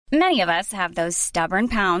Many of us have those stubborn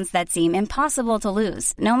pounds that seem impossible to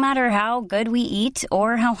lose, no matter how good we eat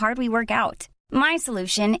or how hard we work out. My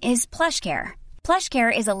solution is PlushCare.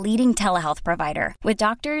 PlushCare is a leading telehealth provider with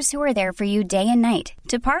doctors who are there for you day and night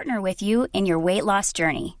to partner with you in your weight loss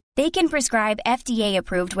journey. They can prescribe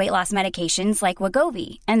FDA-approved weight loss medications like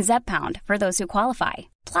Wegovy and Zepbound for those who qualify.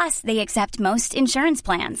 Plus, they accept most insurance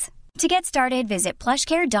plans. To get started, visit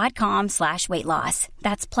plushcare.com/weightloss.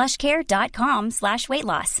 That's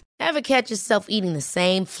plushcare.com/weightloss. Ever catch yourself eating the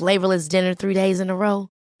same flavorless dinner 3 days in a row?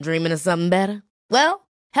 Dreaming of something better? Well,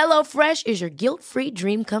 HelloFresh is your guilt-free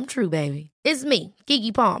dream come true, baby. It's me,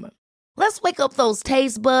 Keke Palmer. Let's wake up those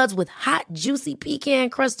taste buds with hot, juicy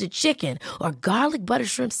pecan-crusted chicken or garlic butter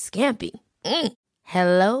shrimp scampi.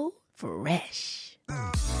 Hello Fresh.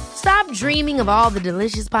 Stop dreaming of all the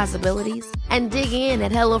delicious possibilities and dig in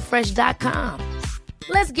at HelloFresh.com.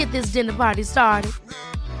 Let's get this dinner party started.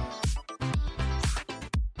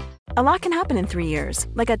 A lot can happen in 3 years,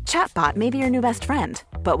 like a chatbot may be your new best friend.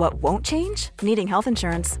 But what won't change? Needing health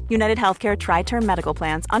insurance. United Healthcare Tri-Term Medical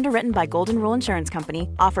Plans, underwritten by Golden Rule Insurance Company,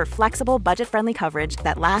 offer flexible, budget-friendly coverage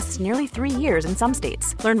that lasts nearly 3 years in some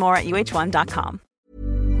states. Learn more at uh1.com.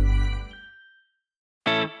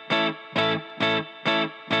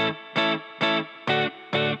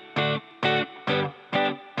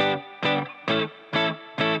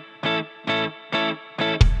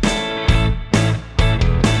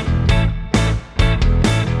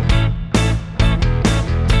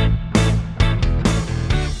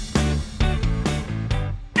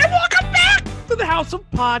 Of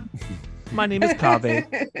Pod. My name is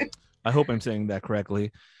Kaveh. I hope I'm saying that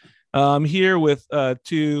correctly. I'm here with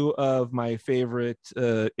two of my favorite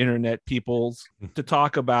internet peoples to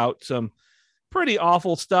talk about some pretty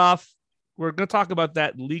awful stuff. We're going to talk about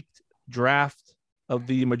that leaked draft of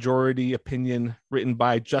the majority opinion written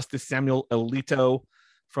by Justice Samuel Alito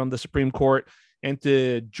from the Supreme Court. And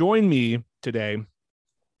to join me today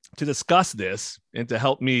to discuss this and to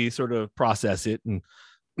help me sort of process it and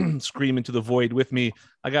scream into the void with me,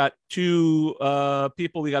 I got two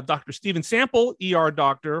people. We got Dr. Steven Sample, ER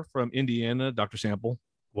doctor from Indiana. Dr. Sample,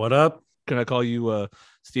 what up? Can I call you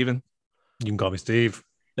Steven? You can call me Steve.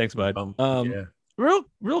 Thanks, bud. Yeah.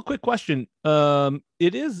 Real quick question.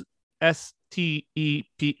 It is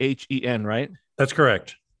Stephen, right? That's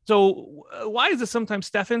correct. So why is it sometimes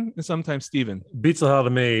Stefan and sometimes Steven? Beats the hell to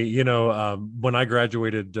me. You know, when I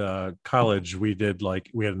graduated college, we had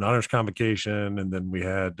an honors convocation, and then we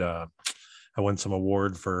had I won some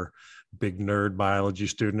award for big nerd biology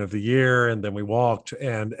student of the year, and then we walked,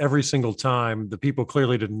 and every single time the people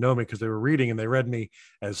clearly didn't know me because they were reading and they read me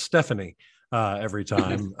as Stephanie every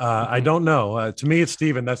time. I don't know. To me, it's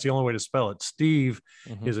Steven. That's the only way to spell it. Steve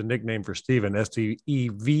is a nickname for Steven. Steven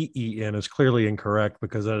is clearly incorrect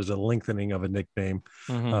because that is a lengthening of a nickname.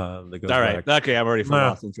 That goes all right. back. Okay, I've already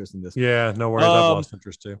lost interest in this. Yeah, no worries. I've lost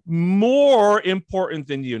interest too. More important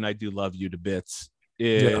than you, and I do love you to bits,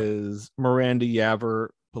 is Miranda Yaver,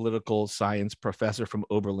 political science professor from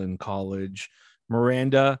Oberlin College.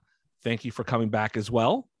 Miranda, thank you for coming back as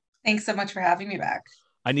well. Thanks so much for having me back.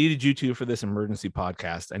 I needed you two for this emergency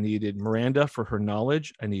podcast. I needed Miranda for her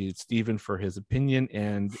knowledge. I needed Steven for his opinion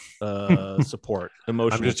and support,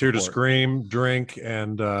 emotional I'm just here to support. scream, drink,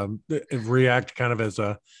 and react kind of as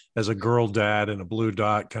a girl dad in a blue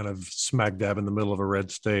dot, kind of smack dab in the middle of a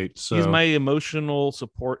red state. So he's my emotional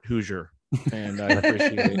support Hoosier, and I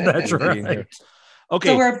appreciate it. That's right. Okay,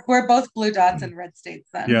 so we're both blue dots in red states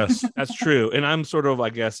then. Yes, that's true. And I'm sort of,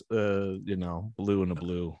 I guess, blue and a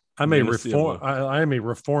blue. I am a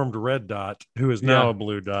reformed red dot who is now a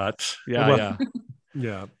blue dot. Yeah.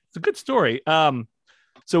 It's a good story.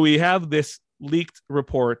 So we have this leaked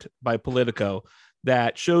report by Politico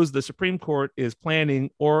that shows the Supreme Court is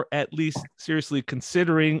planning, or at least seriously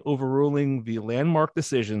considering, overruling the landmark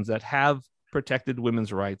decisions that have protected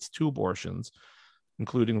women's rights to abortions,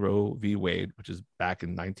 including Roe v. Wade, which is back in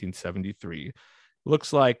 1973.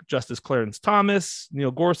 Looks like Justice Clarence Thomas,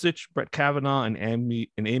 Neil Gorsuch, Brett Kavanaugh, and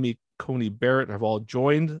Amy Coney Barrett have all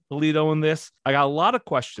joined Alito in this. I got a lot of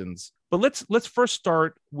questions, but let's first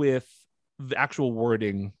start with the actual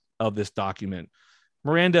wording of this document.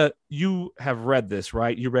 Miranda, you have read this,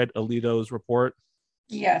 right? You read Alito's report?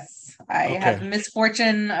 Yes, I had the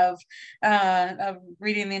misfortune of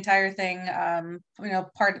reading the entire thing,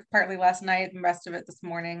 partly last night and the rest of it this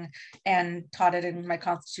morning, and taught it in my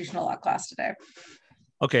constitutional law class today.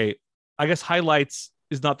 Okay, I guess highlights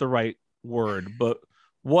is not the right word, but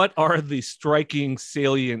what are the striking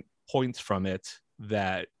salient points from it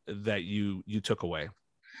that you took away?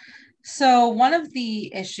 So one of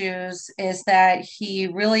the issues is that he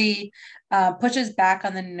really pushes back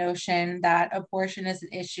on the notion that abortion is an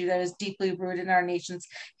issue that is deeply rooted in our nation's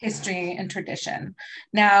history and tradition.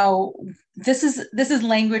 Now, this is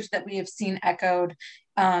language that we have seen echoed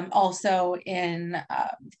also in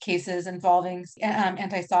cases involving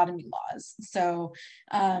anti-sodomy laws. So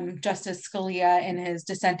Justice Scalia, in his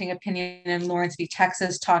dissenting opinion in Lawrence v.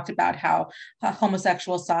 Texas, talked about how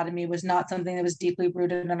homosexual sodomy was not something that was deeply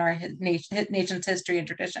rooted in our nation's history and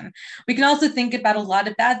tradition. We can also think about a lot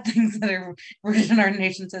of bad things that are rooted in our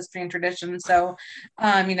nation's history and tradition. So,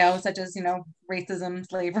 such as, racism,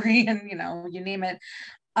 slavery, and, you name it.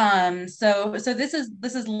 So this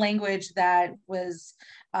is language that was,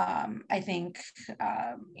 I think,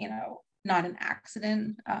 not an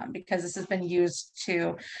accident, because this has been used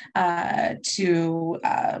to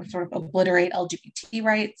sort of obliterate LGBT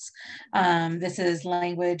rights. This is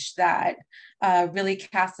language that really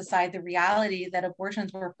casts aside the reality that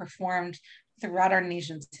abortions were performed throughout our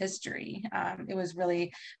nation's history. It was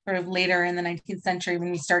really sort of later in the 19th century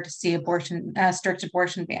when we start to see strict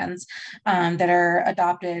abortion bans that are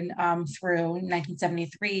adopted through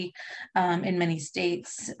 1973 in many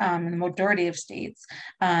states, in the majority of states.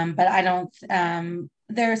 But I don't.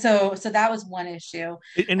 So that was one issue.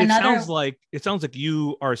 And it sounds like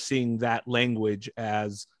you are seeing that language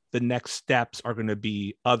as the next steps are going to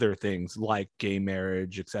be other things like gay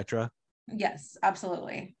marriage, etc. Yes,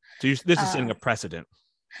 absolutely. So this is setting a precedent.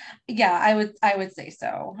 Yeah, I would say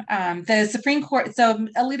so. The Supreme Court, so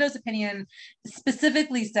Alito's opinion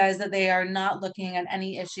specifically says that they are not looking at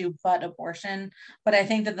any issue but abortion, but I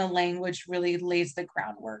think that the language really lays the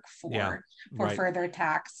groundwork for further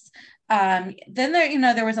attacks. Then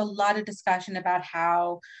there was a lot of discussion about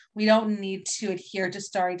how we don't need to adhere to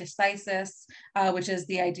stare decisis, which is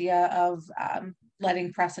the idea of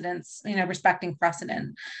letting precedents, respecting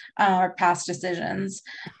precedent or past decisions.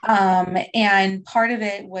 And part of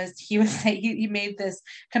it was he made this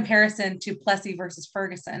comparison to Plessy versus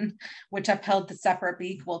Ferguson, which upheld the separate but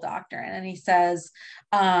equal doctrine. And he says,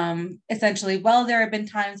 essentially, well, there have been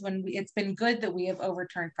times when it's been good that we have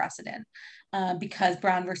overturned precedent. Because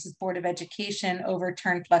Brown versus Board of Education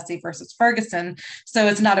overturned Plessy versus Ferguson, so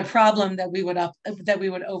it's not a problem that we would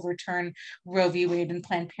overturn Roe v. Wade and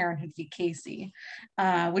Planned Parenthood v. Casey,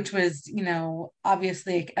 which was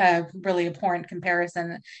obviously a really abhorrent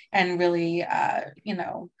comparison and really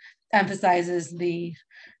emphasizes the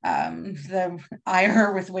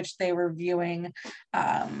ire with which they were viewing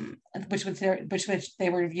which they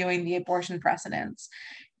were viewing the abortion precedents.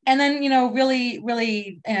 And then,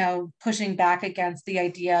 really, pushing back against the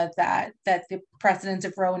idea that the precedents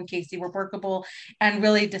of Roe and Casey were workable, and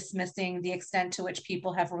really dismissing the extent to which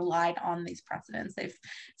people have relied on these precedents. They've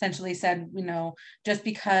essentially said, just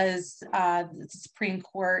because the Supreme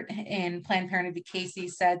Court in Planned Parenthood v. Casey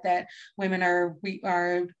said that women are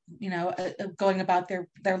going about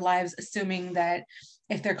their lives assuming that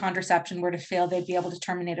if their contraception were to fail, they'd be able to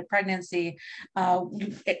terminate a pregnancy. Our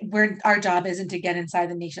job isn't to get inside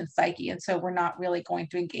the nation's psyche. And so we're not really going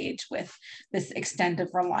to engage with this extent of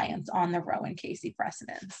reliance on the Roe and Casey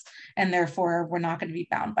precedents. And therefore, we're not going to be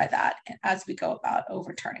bound by that as we go about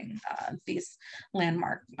overturning these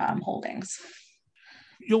landmark holdings.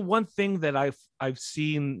 One thing that I've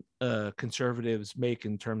seen conservatives make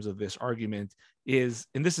in terms of this argument is,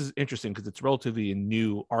 and this is interesting because it's relatively a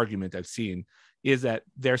new argument I've seen, is that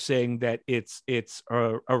they're saying that it's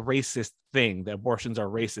a racist thing, that abortions are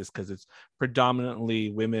racist because it's predominantly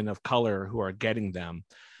women of color who are getting them.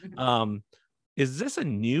 Mm-hmm. Is this a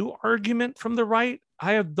new argument from the right?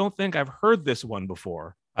 I don't think I've heard this one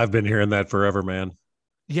before. I've been hearing that forever, man.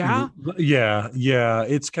 Yeah.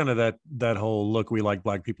 It's kind of that whole look, we like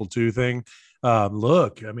black people too thing.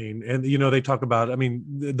 Look, I mean, and they talk about, I mean,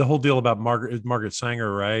 the whole deal about Margaret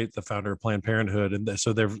Sanger, right, the founder of Planned Parenthood, and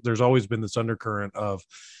so there's always been this undercurrent of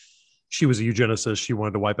she was a eugenicist, she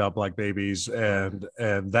wanted to wipe out black babies, and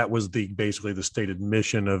that was basically the stated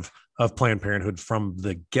mission of Planned Parenthood from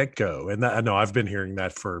the get-go. And that, I know I've been hearing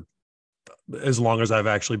that for as long as I've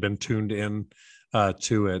actually been tuned in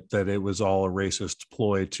to it, that it was all a racist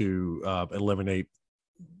ploy to eliminate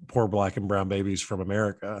poor black and brown babies from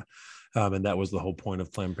America. And that was the whole point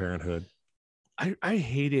of Planned Parenthood. I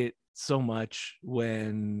hate it so much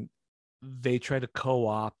when they try to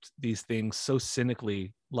co-opt these things so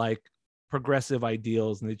cynically, like progressive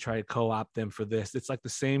ideals, and they try to co-opt them for this. It's like the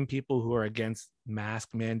same people who are against mask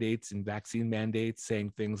mandates and vaccine mandates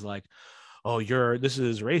saying things like, oh, this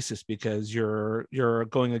is racist because you're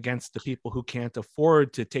going against the people who can't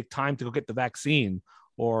afford to take time to go get the vaccine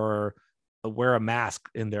or wear a mask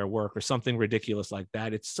in their work or something ridiculous like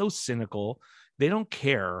that. It's so cynical. They don't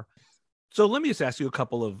care. So let me just ask you a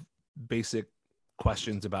couple of basic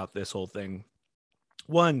questions about this whole thing.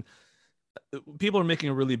 One, people are making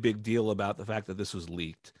a really big deal about the fact that this was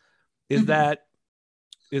leaked. Is that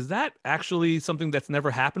actually something that's never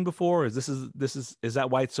happened before? Is that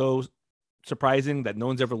why it's so surprising that no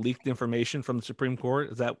one's ever leaked information from the Supreme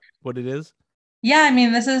Court? Is that what it is? Yeah, I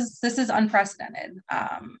mean, this is unprecedented.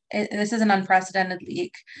 This is an unprecedented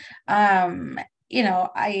leak. You know,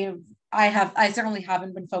 I certainly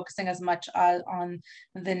haven't been focusing as much on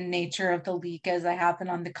the nature of the leak as I have been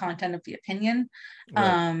on the content of the opinion,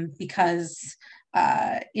 Right. because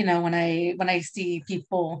you know, when I see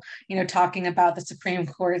people, you know, talking about the Supreme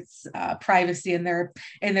Court's privacy in their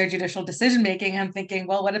judicial decision making, I'm thinking,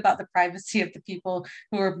 well, what about the privacy of the people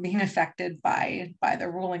who are being affected by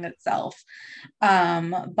the ruling itself?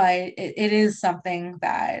 But it is something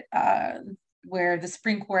that where the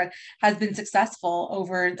Supreme Court has been successful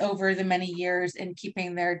over the many years in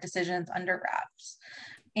keeping their decisions under wraps.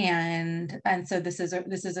 And so this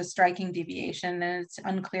is a striking deviation, and it's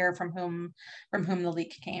unclear from whom the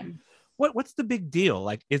leak came. What's the big deal?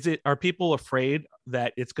 Like, are people afraid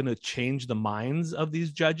that it's going to change the minds of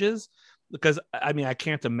these judges? Because I mean, I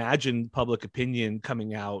can't imagine public opinion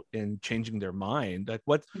coming out and changing their mind. Like,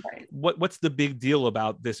 Right. what's the big deal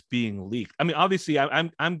about this being leaked? I mean, obviously,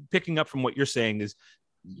 I'm picking up from what you're saying is,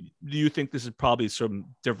 do you think this is probably some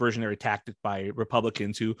diversionary tactic by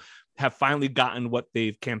Republicans who have finally gotten what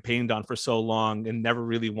they've campaigned on for so long and never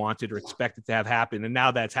really wanted or expected to have happen? And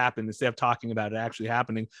now that's happened, instead of talking about it actually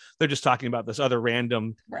happening, they're just talking about this other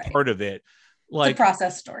random Right. part of it. Like, it's a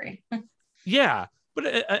process story. Yeah.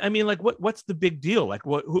 But I mean, like, what's the big deal? Like,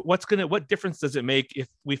 what difference does it make if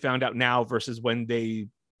we found out now versus when they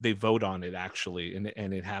vote on it actually,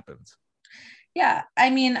 and it happens? Yeah.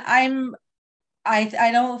 I mean, I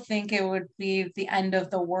don't think it would be the end of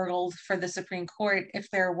the world for the Supreme Court if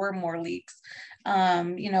there were more leaks.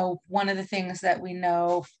 You know, one of the things that we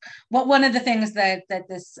know, one of the things that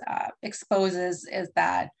this exposes is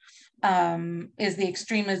that is the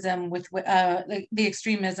extremism the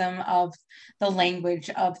extremism of the language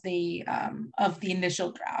of the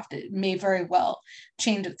initial draft. It may very well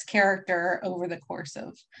change its character over the course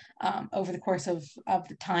of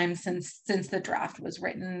the time since the draft was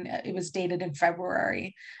written. It was dated in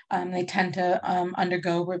February. They tend to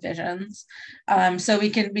undergo revisions, so we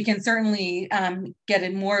can certainly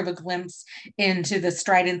get more of a glimpse into the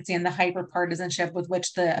stridency and the hyper-partisanship with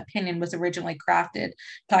which the opinion was originally crafted,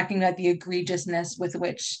 talking about the egregiousness with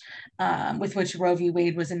which Roe v.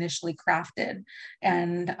 Wade was initially crafted,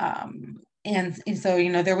 and so, you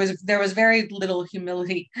know, there was very little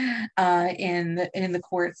humility in the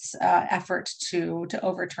court's effort to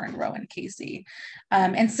overturn Roe and Casey,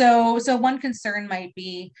 and so one concern might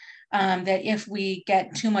be that if we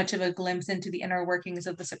get too much of a glimpse into the inner workings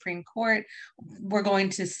of the Supreme Court, we're going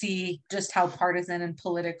to see just how partisan and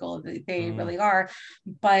political they really are.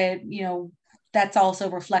 But, you know, that's also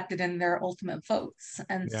reflected in their ultimate votes.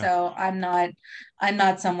 And so I'm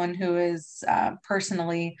not someone who is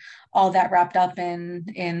personally all that wrapped up in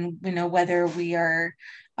you know, whether we are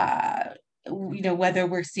you know, whether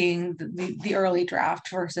we're seeing the early draft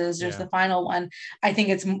versus just the final one. I think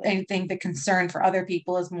the concern for other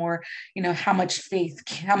people is more, you know, how much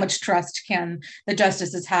trust can the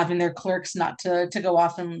justices have in their clerks not to go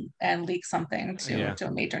off and leak something to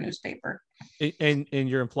a major newspaper. And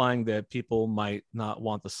you're implying that people might not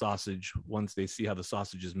want the sausage once they see how the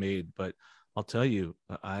sausage is made, but I'll tell you,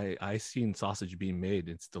 I seen sausage being made.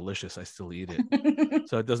 It's delicious. I still eat it,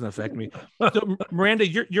 so it doesn't affect me. So Miranda,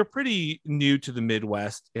 you're pretty new to the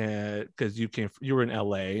Midwest because you were in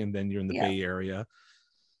LA and then you're in the Bay Area.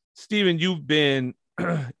 Stephen, you've been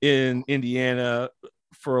in Indiana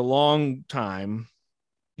for a long time.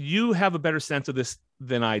 You have a better sense of this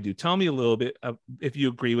than I do. Tell me a little bit if you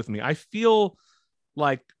agree with me. I feel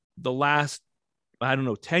like the last,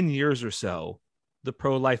 10 years or so, the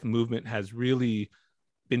pro-life movement has really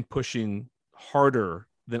been pushing harder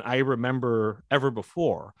than I remember ever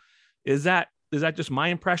before. Is that just my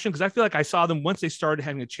impression? Because I feel like I saw them once they started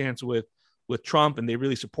having a chance with Trump, and they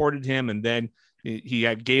really supported him, and then he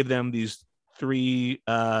gave them these 3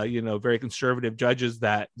 very conservative judges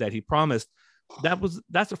that he promised.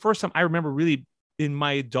 That's the first time I remember really in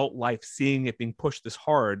my adult life seeing it being pushed this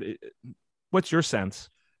hard. What's your sense?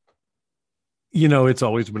 You know, it's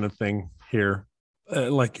always been a thing here.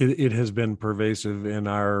 Like it has been pervasive in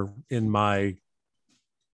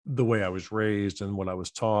the way I was raised and what I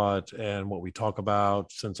was taught and what we talk about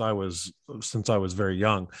since I was very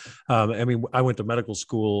young. I mean, I went to medical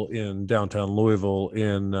school in downtown Louisville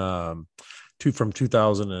from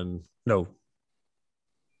 2000 and no,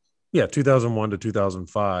 Yeah, 2001 to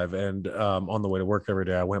 2005. And on the way to work every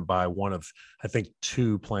day, I went by one of, I think,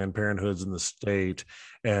 2 Planned Parenthoods in the state.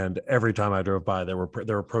 And every time I drove by,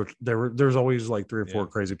 there's always like 3 or 4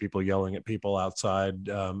 crazy people yelling at people outside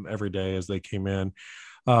every day as they came in.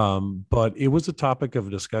 But it was a topic of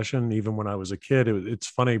discussion even when I was a kid. It's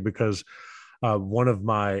funny because one of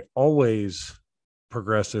my always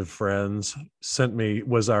progressive friends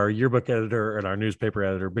was our yearbook editor and our newspaper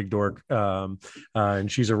editor, Big Dork. And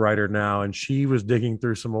she's a writer now. And she was digging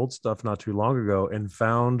through some old stuff not too long ago and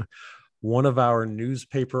found one of our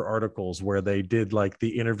newspaper articles where they did like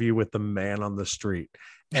the interview with the man on the street.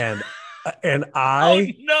 And I, oh,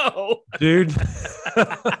 no, dude,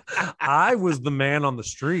 I was the man on the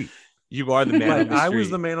street. You are the man on the street. I was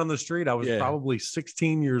the man on the street. I was probably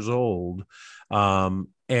 16 years old.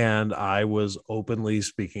 And I was openly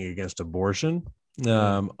speaking against abortion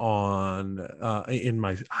in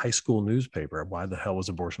my high school newspaper. Why the hell was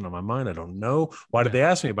abortion on my mind? I don't know. Why did they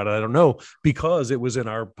ask me about it? I don't know. Because it was in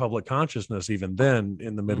our public consciousness even then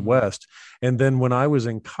in the Midwest. And then when I was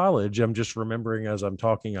in college, I'm just remembering as I'm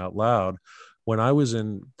talking out loud, when I was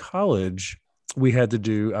in college,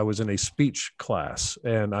 I was in a speech class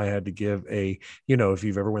and I had to give if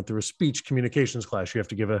you've ever went through a speech communications class, you have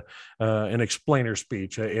to give an explainer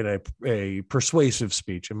speech, a persuasive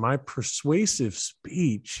speech. And my persuasive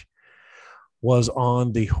speech was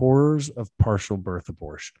on the horrors of partial birth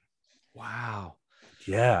abortion. Wow.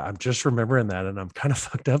 Yeah, I'm just remembering that, and I'm kind of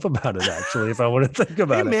fucked up about it, actually, if I want to think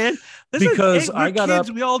about it. Man, because I got kids,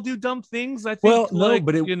 up. We all do dumb things. I think. Well, no,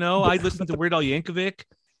 but I listened to Weird Al Yankovic.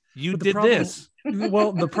 You did this.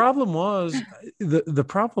 Well, the problem was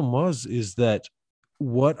is that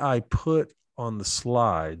what I put on the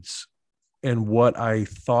slides and what I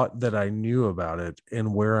thought that I knew about it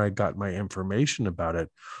and where I got my information about it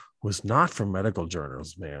was not from medical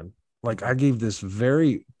journals, man. Like I gave this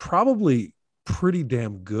probably pretty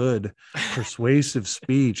damn good persuasive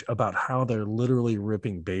speech about how they're literally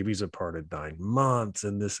ripping babies apart at 9 months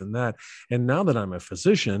and this and that. And now that I'm a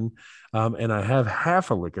physician and I have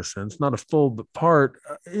half a lick of sense, not a full part,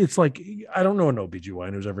 it's like, I don't know an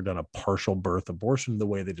OBGYN who's ever done a partial birth abortion the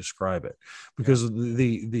way they describe it, because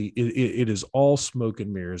it is all smoke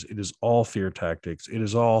and mirrors. It is all fear tactics. It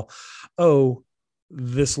is all,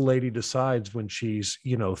 this lady decides when she's,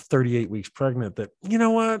 38 weeks pregnant that, you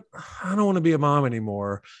know what, I don't want to be a mom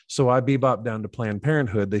anymore. So I bebop down to Planned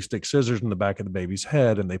Parenthood. They stick scissors in the back of the baby's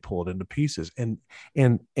head and they pull it into pieces. And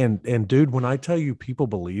dude, when I tell you people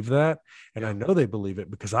believe that, and I know they believe it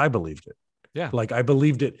because I believed it. Yeah. Like I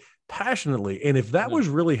believed it passionately. And if that was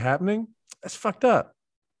really happening, that's fucked up.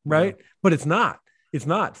 Right. Yeah. But it's not. It's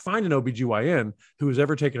not. Find an OBGYN who has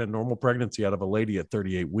ever taken a normal pregnancy out of a lady at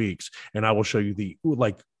 38 weeks. And I will show you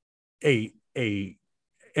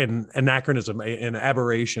an anachronism, an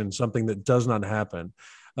aberration, something that does not happen.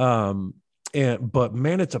 But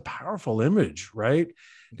man, it's a powerful image, right?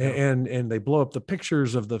 Yeah. And they blow up the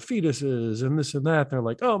pictures of the fetuses and this and that. They're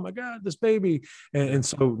like, oh my God, this baby. And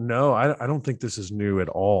so, no, I don't think this is new at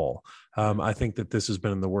all. I think that this has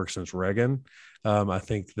been in the works since Reagan. I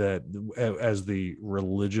think that as the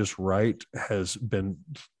religious right has been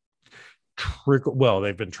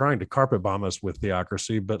they've been trying to carpet bomb us with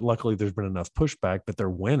theocracy, but luckily there's been enough pushback, but they're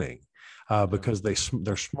winning because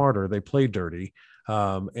they're smarter, they play dirty,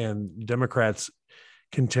 and Democrats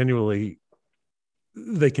continually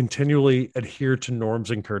adhere to norms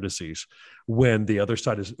and courtesies when the other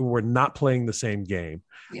side we're not playing the same game.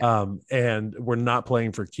 Yeah. And we're not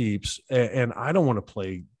playing for keeps. And I don't want to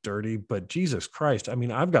play dirty, but Jesus Christ. I mean,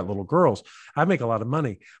 I've got little girls. I make a lot of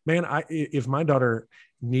money, man. If my daughter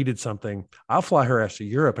needed something, I'll fly her ass to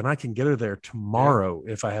Europe and I can get her there tomorrow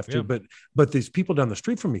if I have to, but these people down the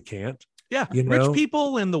street from me can't. Yeah. Rich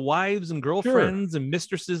people and the wives and girlfriends and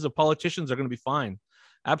mistresses of politicians are going to be fine.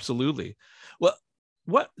 Absolutely.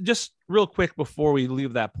 Well, just real quick before we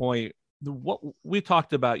leave that point, what we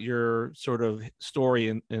talked about your sort of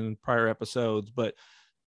story in prior episodes, but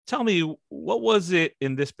tell me, what was it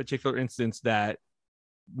in this particular instance that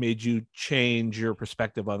made you change your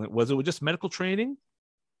perspective on it? Was it just medical training?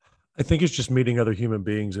 I think it's just meeting other human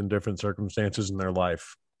beings in different circumstances in their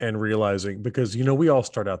life and realizing, because, we all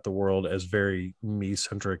start out the world as very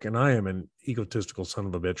me-centric, and I am an egotistical son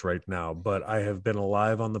of a bitch right now, but I have been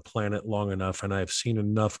alive on the planet long enough and I have seen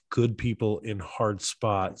enough good people in hard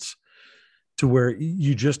spots to where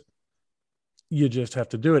you just have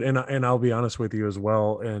to do it. And I'll be honest with you as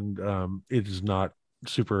well. And it is not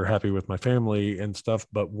super happy with my family and stuff,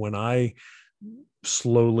 but when I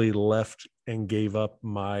slowly left and gave up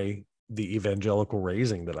the evangelical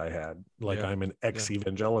raising that I had, I'm an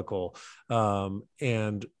ex-evangelical,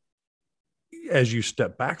 and as you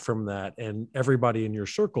step back from that, and everybody in your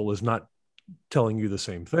circle is not telling you the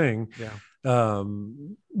same thing,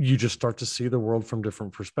 you just start to see the world from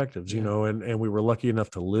different perspectives, you know, and we were lucky enough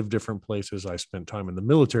to live different places. I spent time in the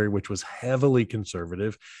military, which was heavily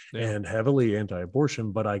conservative and heavily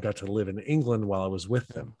anti-abortion, but I got to live in England while I was with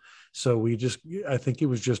them. So I think it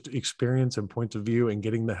was just experience and point of view and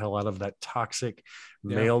getting the hell out of that toxic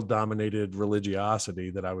male dominated religiosity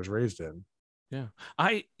that I was raised in. Yeah.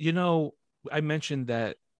 I mentioned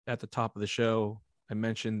that at the top of the show. I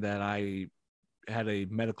mentioned that I had a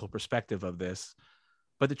medical perspective of this,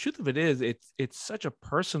 but the truth of it is it's such a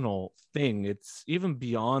personal thing. It's even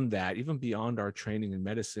beyond that, even beyond our training in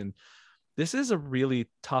medicine. This is a really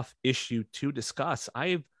tough issue to discuss.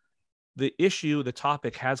 The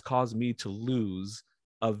topic has caused me to lose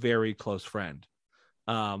a very close friend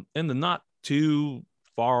in the not too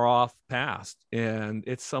far off past. And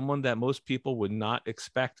it's someone that most people would not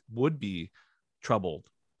expect would be troubled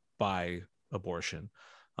by abortion.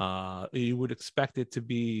 You would expect it to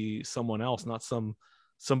be someone else, not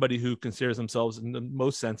somebody who considers themselves in the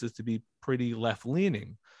most senses to be pretty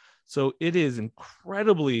left-leaning. So it is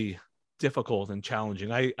incredibly difficult and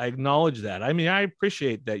challenging. I acknowledge that. I mean, I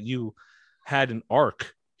appreciate that you had an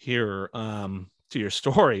arc here to your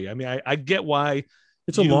story. I mean, I get why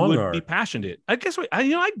it's a long arc. Be passionate. I guess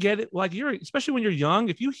I get it. Like especially when you're young,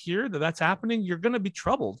 if you hear that that's happening, you're going to be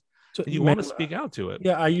troubled. So you want to speak out to it.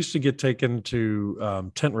 Yeah, I used to get taken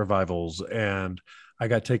to tent revivals, and I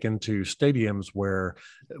got taken to stadiums where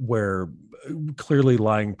clearly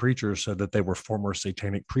lying preachers said that they were former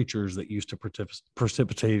satanic preachers that used to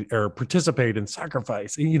participate in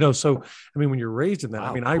sacrifice. You know, so I mean, when you're raised in that,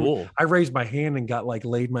 I mean, cool. I raised my hand and got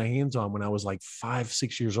laid my hands on when I was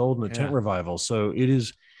 5-6 years old in a tent revival. So it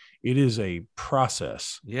is a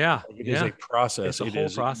process. Yeah. It is a process. It's a whole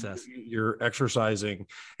process. You're exercising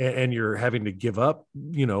and you're having to give up.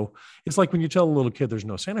 You know, it's like when you tell a little kid there's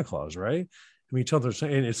no Santa Claus, right? I mean,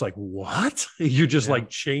 and it's like, what? You're just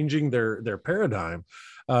changing their paradigm.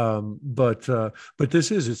 But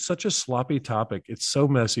it's such a sloppy topic. It's so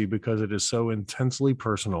messy because it is so intensely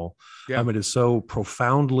personal. Yeah. It is so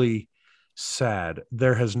profoundly sad.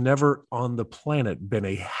 There has never on the planet been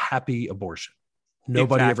a happy abortion.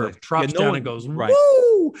 Nobody ever drops down and goes,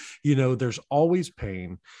 woo! You know, there's always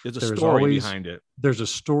pain. There's a story behind it. There's a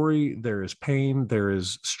story. There is pain. There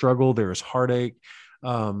is struggle. There is heartache.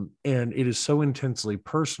 And it is so intensely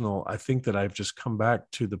personal. I think that I've just come back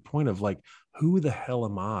to the point of who the hell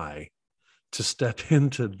am I to step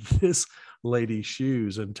into this lady's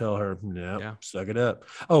shoes and tell her, suck it up.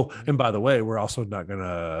 Oh, and by the way, we're also not going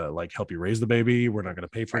to help you raise the baby. We're not going to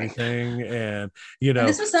pay for anything. And, you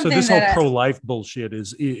know, so this whole pro-life bullshit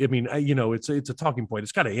is, I mean, you know, it's a talking point.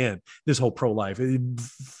 It's got to end, this whole pro-life.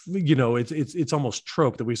 You know, it's almost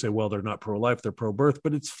trope that we say, well, they're not pro-life, they're pro-birth,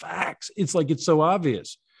 but it's facts. It's it's so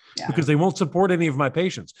obvious. Yeah. Because they won't support any of my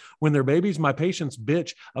patients. When they're babies, my patients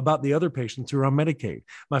bitch about the other patients who are on Medicaid.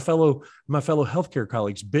 My fellow healthcare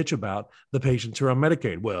colleagues bitch about the patients who are on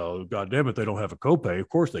Medicaid. Well, God damn it, they don't have a copay. Of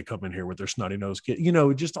course they come in here with their snotty nose kid. You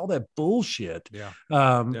know, just all that bullshit. Yeah.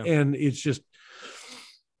 And it's just,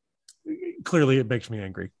 clearly it makes me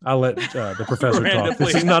angry. I'll let the professor talk.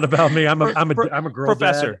 This is not about me. I'm a girl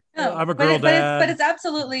professor. Dad. No, I'm a girl dad. But it's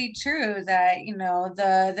absolutely true that, you know,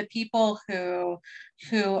 the people who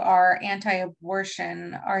are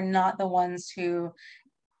anti-abortion are not the ones who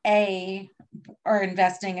are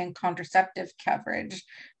investing in contraceptive coverage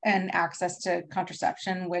and access to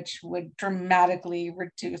contraception, which would dramatically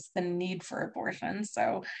reduce the need for abortion.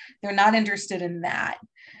 So they're not interested in that.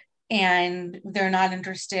 And they're not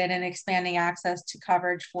interested in expanding access to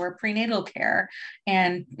coverage for prenatal care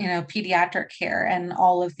and, you know, pediatric care and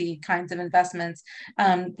all of the kinds of investments.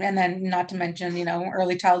 And then not to mention, you know,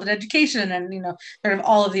 early childhood education and, you know, sort of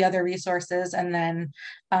all of the other resources, and then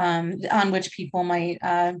on which people might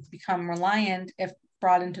become reliant if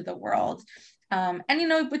brought into the world. And, you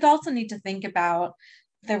know, we also need to think about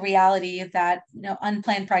the reality that, you know,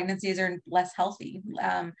 unplanned pregnancies are less healthy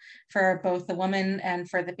for both the woman and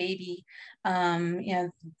for the baby. You know,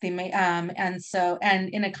 they may, and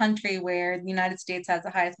in a country where the United States has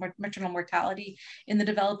the highest maternal mortality in the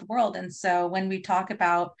developed world. And so when we talk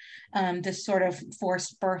about this sort of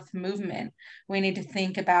forced birth movement, we need to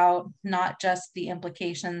think about not just the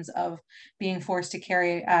implications of being forced to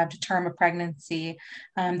carry to term a pregnancy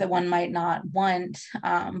that one might not want,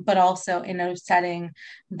 but also in a setting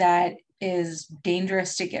that is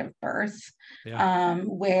dangerous to give birth,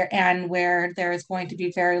 where there is going to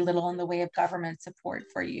be very little in the way of government support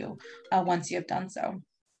for you once you have done so.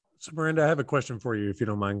 So Miranda, I have a question for you, if you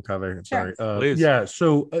don't mind, Kaveh. Sure. Sorry. Yeah.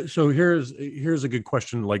 So here's a good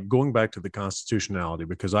question. Like going back to the constitutionality,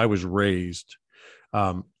 because I was raised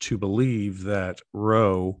to believe that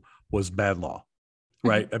Roe was bad law,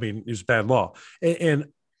 right? I mean, it's bad law, and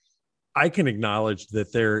I can acknowledge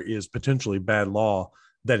that there is potentially bad law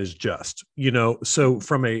that is just. So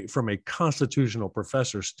from a constitutional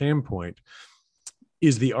professor standpoint,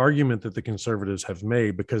 is the argument that the conservatives have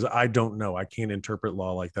made, because I don't know, I can't interpret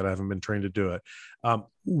law like that, I haven't been trained to do it.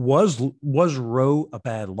 Was Roe a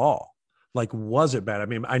bad law? Like, was it bad? I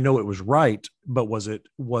mean, I know it was right, but was it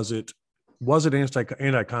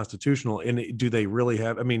anti-constitutional? And do they really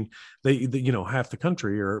have? I mean, they half the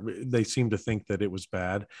country, or they seem to think that it was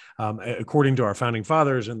bad. According to our founding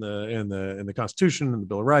fathers in the Constitution and the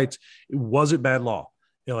Bill of Rights, was it bad law?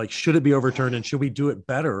 Like, should it be overturned, and should we do it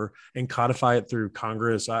better and codify it through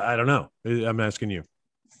Congress? I don't know. I'm asking you.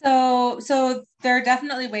 So there are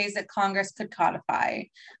definitely ways that Congress could codify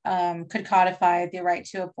the right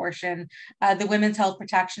to abortion. The Women's Health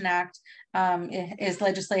Protection Act is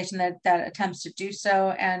legislation that attempts to do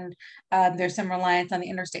so, and there's some reliance on the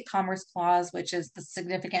Interstate Commerce Clause, which is the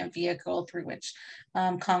significant vehicle through which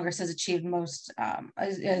Congress has achieved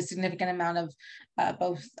a significant amount of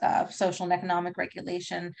both social and economic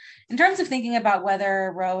regulation. In terms of thinking about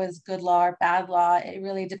whether Roe is good law or bad law, it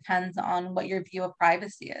really depends on what your view of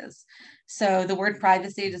privacy is. So the word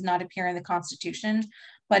privacy does not appear in the Constitution,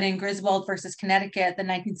 but in Griswold versus Connecticut, the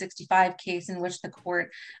 1965 case in which the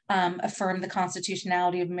court affirmed the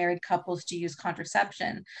constitutionality of married couples to use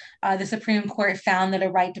contraception, the Supreme Court found that a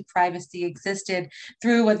right to privacy existed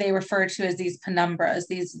through what they refer to as these penumbras,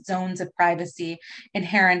 these zones of privacy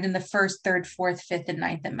inherent in the First, Third, Fourth, Fifth, and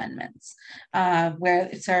Ninth Amendments, where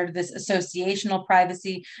it's sort of this associational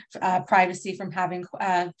privacy, privacy from having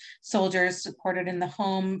soldiers supported in the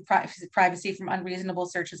home, privacy from unreasonable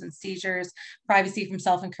searches and seizures, privacy from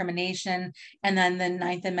self-incrimination, and then the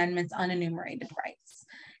Ninth Amendment's unenumerated rights.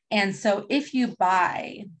 And so if you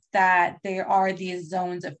buy that there are these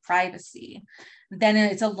zones of privacy, then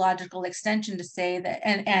it's a logical extension to say that,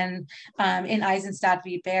 and in Eisenstadt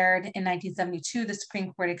v. Baird in 1972, the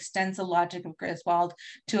Supreme Court extends the logic of Griswold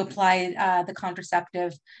to apply the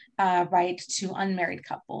contraceptive right to unmarried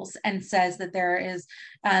couples, and says that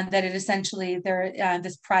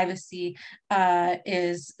this privacy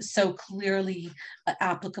is so clearly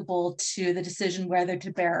applicable to the decision whether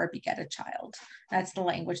to bear or beget a child. That's the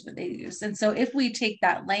language that they use. And so if we take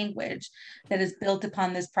that language that is built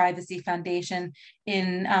upon this privacy foundation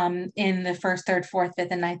in the First, Third, Fourth,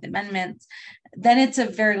 Fifth, and Ninth Amendments, then it's a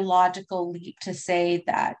very logical leap to say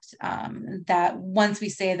that that once we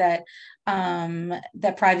say that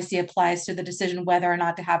that privacy applies to the decision whether or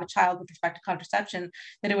not to have a child with respect to contraception,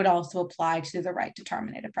 that it would also apply to the right to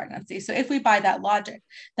terminate a pregnancy. So if we buy that logic,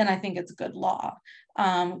 then I think it's a good law.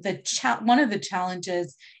 One of the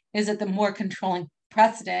challenges is that the more controlling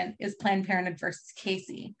precedent is Planned Parenthood versus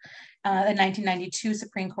Casey, a 1992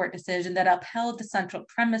 Supreme Court decision that upheld the central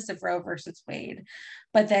premise of Roe versus Wade,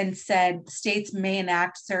 but then said states may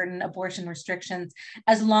enact certain abortion restrictions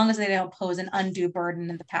as long as they don't pose an undue burden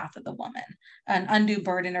in the path of the woman, an undue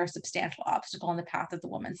burden or a substantial obstacle in the path of the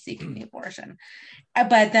woman seeking the abortion.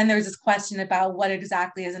 But then there's this question about what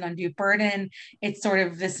exactly is an undue burden. It's sort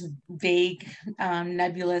of this vague,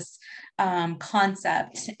 nebulous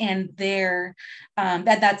concept, and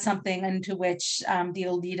that's something into which the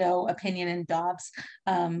Alito opinion in Dobbs,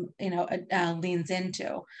 leans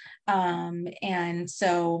into. And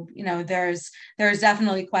so, there are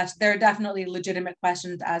definitely legitimate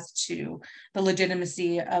questions as to the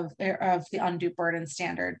legitimacy of the undue burden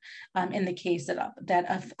standard in the case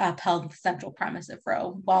that upheld the central premise of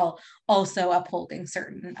Roe, while also upholding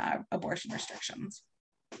certain abortion restrictions.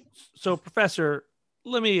 So, Professor,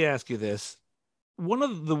 let me ask you this. One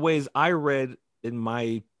of the ways I read in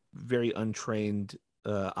my very untrained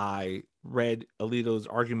eye read Alito's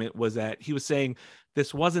argument was that he was saying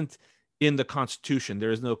this wasn't in the Constitution.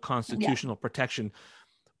 There is no constitutional protection.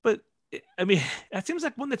 But I mean, that seems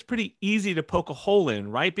like one that's pretty easy to poke a hole in,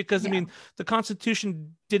 right? Because I mean, the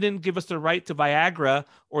Constitution didn't give us the right to Viagra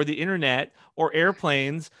or the internet or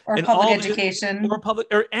airplanes or and public education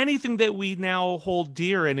or anything that we now hold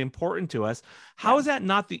dear and important to us. How is that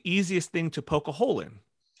not the easiest thing to poke a hole in?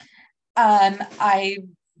 I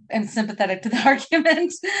am sympathetic to the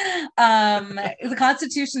argument. The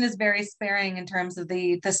Constitution is very sparing in terms of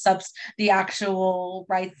the actual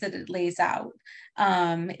rights that it lays out.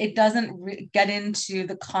 It doesn't get into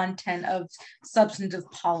the content of substantive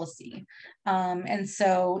policy. And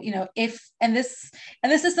so, this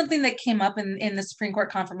is something that came up in the Supreme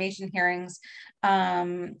Court confirmation hearings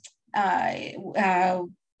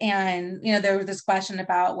and there was this question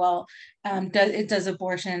about, well, does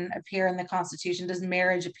abortion appear in the Constitution? Does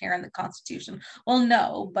marriage appear in the Constitution? Well,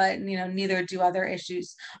 no, but neither do other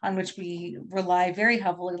issues on which we rely very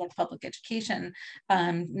heavily, like public education.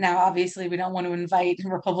 Now, obviously, we don't want to invite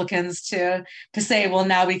Republicans to say, well,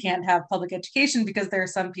 now we can't have public education, because there are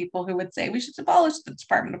some people who would say we should abolish the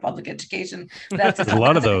Department of Public Education. That's a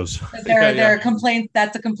lot of those. There are complaints.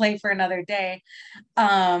 That's a complaint for another day.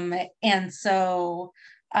 And so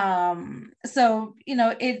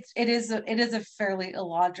it is a fairly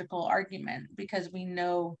illogical argument, because we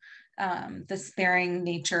know the sparing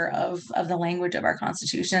nature of the language of our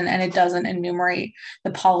Constitution, and it doesn't enumerate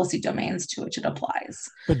the policy domains to which it applies.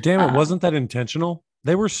 But damn it, wasn't that intentional?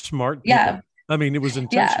 They were smart people. Yeah. I mean, it was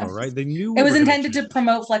intentional, right? They knew it was intended to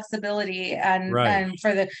promote flexibility and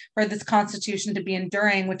for this Constitution to be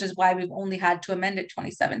enduring, which is why we've only had to amend it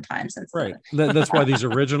 27 times since. Right. That's why these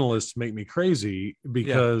originalists make me crazy,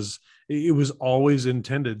 because it was always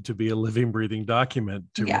intended to be a living, breathing document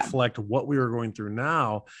to reflect what we were going through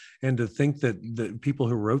now. And to think that the people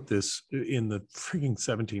who wrote this in the freaking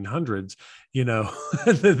 1700s,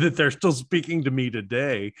 that they're still speaking to me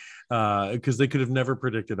today, because they could have never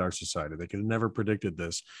predicted our society. They could have never predicted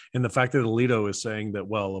this. And the fact that Alito is saying that,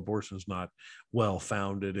 well, abortion is not well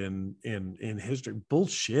founded in history.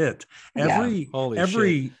 Bullshit. Every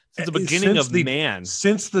since the beginning of man,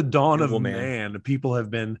 since the dawn of man, people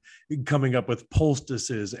have been coming up with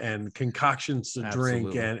poultices and concoctions to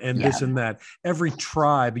drink and this and that. Every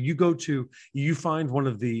tribe you find one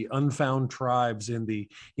of the unfound tribes in the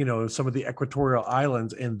some of the equatorial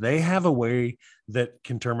islands, and they have a way that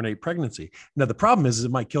can terminate pregnancy. Now the problem is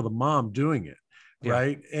it might kill the mom doing it.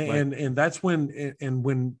 Right. And that's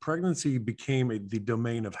when pregnancy became the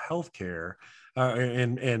domain of healthcare,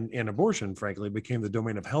 and abortion, frankly, became the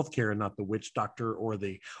domain of healthcare and not the witch doctor or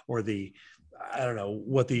the I don't know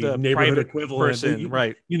what the neighborhood equivalent person,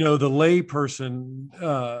 right? The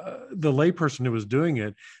layperson who was doing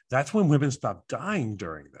it. That's when women stopped dying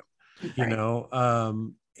during them.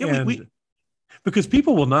 Because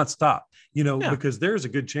people will not stop. Because there's a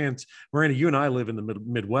good chance, Miranda, you and I live in the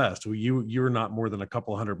Midwest. You're not more than a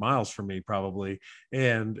couple 100 miles from me, probably.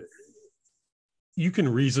 And you can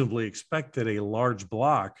reasonably expect that a large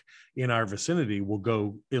block in our vicinity will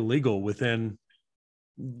go illegal within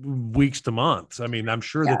weeks to months. I mean, I'm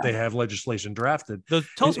sure that they have legislation drafted. Tell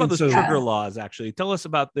us about those trigger laws, actually. Tell us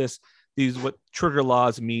about what trigger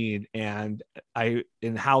laws mean and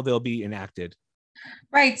how they'll be enacted.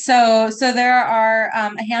 Right. So there are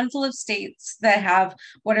a handful of states that have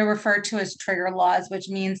what are referred to as trigger laws, which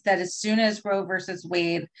means that as soon as Roe versus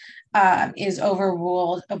Wade is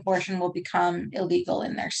overruled, abortion will become illegal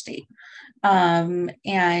in their state.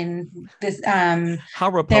 And this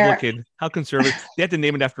how Republican, how conservative. They have to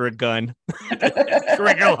name it after a gun.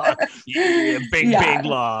 Trigger law. Big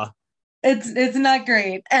law. It's not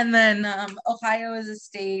great. And then Ohio is a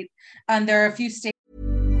state. There are a few states.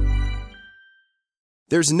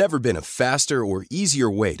 There's never been a faster or easier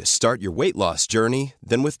way to start your weight loss journey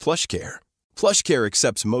than with PlushCare. PlushCare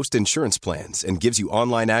accepts most insurance plans and gives you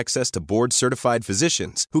online access to board-certified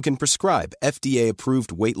physicians who can prescribe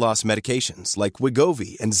FDA-approved weight loss medications like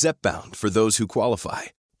Wegovy and Zepbound for those who qualify.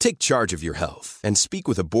 Take charge of your health and speak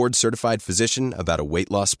with a board-certified physician about a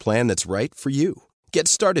weight loss plan that's right for you. Get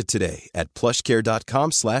started today at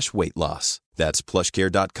plushcare.com/weight-loss. That's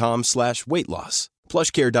plushcare.com/weight-loss.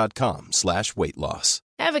 plushcare.com/weight-loss.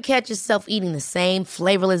 Ever catch yourself eating the same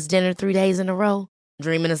flavorless dinner 3 days in a row?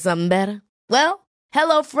 Dreaming of something better? Well,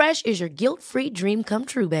 HelloFresh is your guilt-free dream come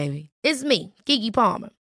true, baby. It's me, Keke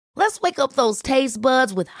Palmer. Let's wake up those taste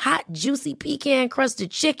buds with hot, juicy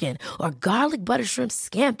pecan-crusted chicken or garlic butter shrimp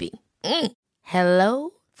scampi.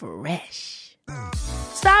 Hello Fresh.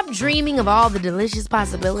 Stop dreaming of all the delicious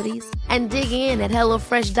possibilities and dig in at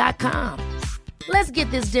HelloFresh.com. Let's get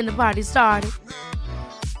this dinner party started.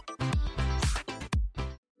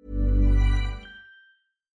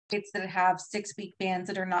 States that have 6-week bans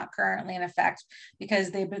that are not currently in effect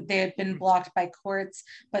because they had been blocked by courts,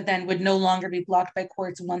 but then would no longer be blocked by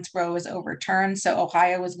courts once Roe is overturned. So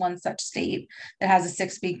Ohio is one such state that has a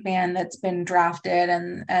 6-week ban that's been drafted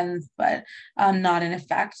but not in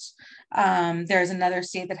effect. There's another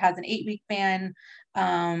state that has an 8-week ban,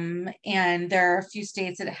 and there are a few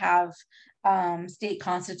states that have state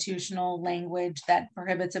constitutional language that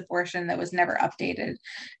prohibits abortion that was never updated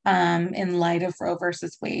in light of Roe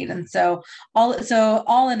versus Wade. And so all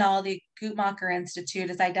in all, the Guttmacher Institute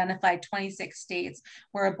has identified 26 states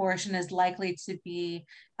where abortion is likely to be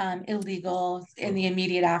illegal in the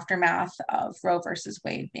immediate aftermath of Roe versus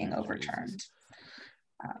Wade being overturned.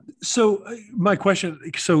 So my question,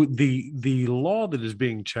 so the law that is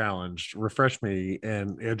being challenged, refresh me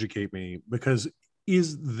and educate me, because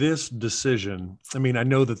is this decision, I mean, I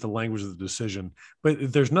know that the language of the decision,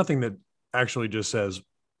 but there's nothing that actually just says,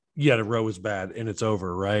 yeah, the Roe is bad and it's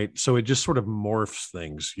over, right? So it just sort of morphs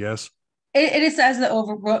things, yes? It says that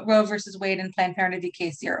Roe versus Wade and Planned Parenthood v.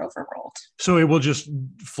 Casey are overruled. So it will just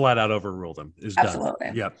flat out overrule them. Is Absolutely.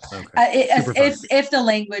 Done. Yep. Okay. If the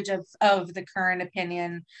language of the current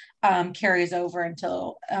opinion carries over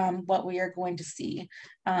until what we are going to see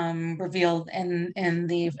revealed in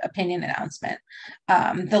the opinion announcement,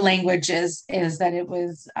 the language is that it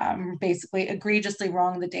was basically egregiously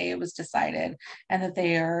wrong the day it was decided, and that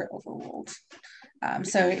they are overruled.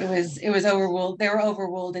 So it was overruled. They were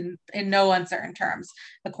overruled in no uncertain terms,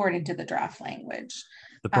 according to the draft language.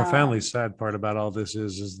 The profoundly sad part about all this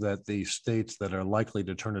is that the states that are likely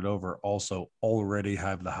to turn it over also already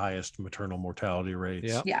have the highest maternal mortality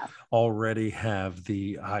rates. Yeah. Already have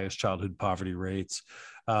the highest childhood poverty rates.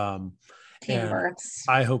 Teen births.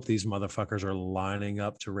 I hope these motherfuckers are lining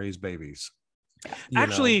up to raise babies.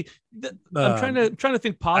 Actually, I'm trying to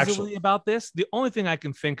think positively about this. The only thing I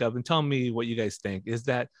can think of, and tell me what you guys think, is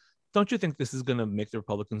that don't you think this is going to make the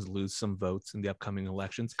Republicans lose some votes in the upcoming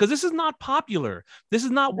elections? Because this is not popular. This is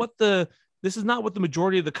not what the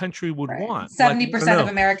majority of the country would want. 70% of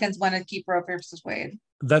Americans want to keep Roe versus Wade.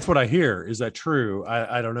 That's what I hear. Is that true?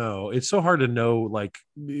 I don't know. It's so hard to know. Like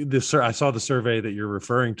this, I saw the survey that you're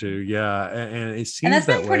referring to. Yeah, and it seems that's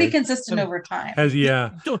been pretty consistent over time.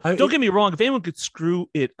 Don't get me wrong. If anyone could screw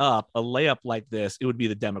it up, a layup like this, it would be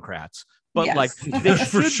the Democrats. But yes. Like they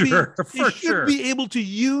should be be able to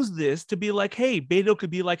use this to be like, hey, Beto could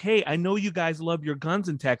be like, hey, I know you guys love your guns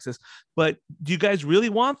in Texas, but do you guys really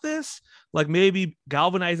want this? Like maybe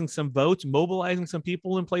galvanizing some votes, mobilizing some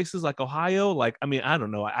people in places like Ohio. Like, I mean, I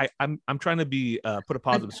don't know. I'm trying to be put a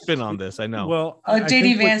positive spin on this. I know. Well,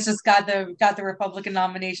 JD Vance just got the Republican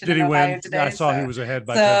nomination. Did he Ohio win? Today, I saw he was ahead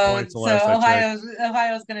by 10 points.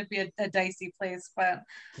 Ohio's going to be a dicey place, but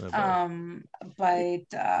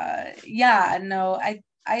yeah, no,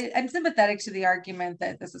 I'm sympathetic to the argument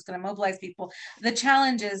that this is going to mobilize people. The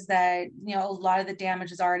challenge is that, a lot of the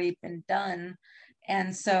damage has already been done.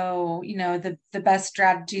 And so, the best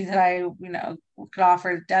strategy that I, could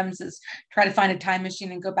offer Dems is try to find a time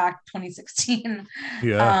machine and go back to 2016.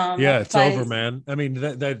 Yeah. It's over, man. I mean,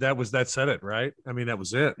 that said it, right? I mean, that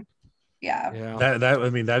was it. Yeah. I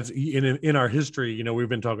mean, that's in our history, we've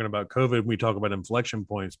been talking about COVID, we talk about inflection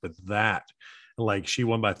points, but that, like, she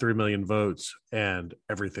won by 3 million votes and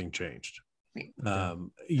everything changed.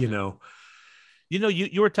 You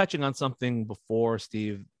were touching on something before,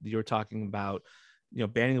 Steve. You were talking about,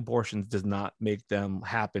 banning abortions does not make them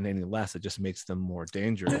happen any less. It just makes them more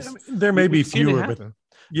dangerous. There may be fewer, but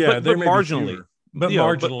marginally.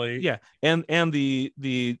 Marginally, and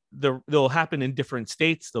they'll happen in different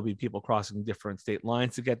states. There'll be people crossing different state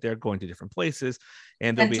lines to get there, going to different places,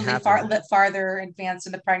 and they'll be farther advanced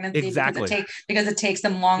in the pregnancy. Exactly, because it takes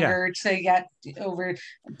them longer to get over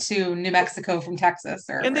to New Mexico from Texas.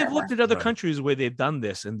 And they've looked at other countries where they've done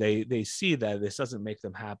this, and they see that this doesn't make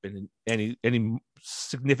them happen in any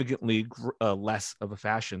significantly less of a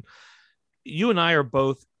fashion. You and I are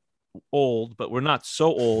both old, but we're not so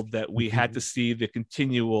old that we had to see the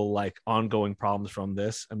continual ongoing problems from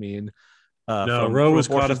this. I mean, Roe was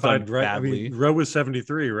codified, right? Badly. I mean, Roe was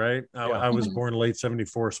 73, right? I was born late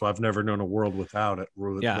 74, so I've never known a world without it.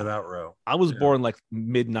 Without Roe. I was born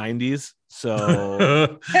mid 90s,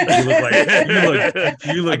 so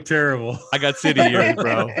you look terrible. I got city years,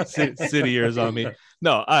 bro. City years on me.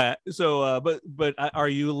 No, but are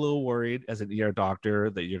you a little worried as an ER doctor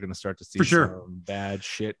that you're going to start to see some bad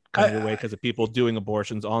shit coming your way because of people doing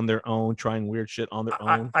abortions on their own, trying weird shit on their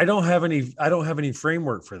own? I don't have any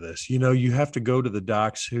framework for this. You have to go to the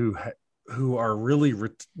docs who are really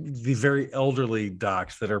the very elderly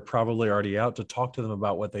docs that are probably already out to talk to them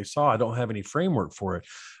about what they saw. I don't have any framework for it,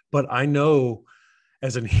 but I know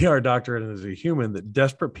as an ER doctor and as a human that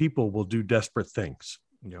desperate people will do desperate things.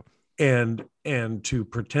 Yep. And to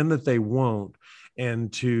pretend that they won't,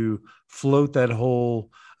 and to float that whole,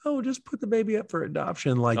 just put the baby up for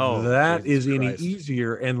adoption, that is any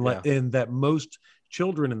easier, and that most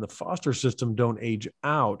children in the foster system don't age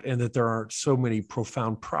out, and that there aren't so many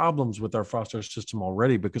profound problems with our foster system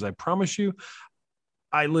already. Because I promise you,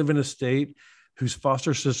 I live in a state whose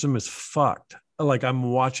foster system is fucked. Like I'm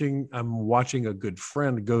watching a good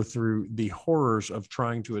friend go through the horrors of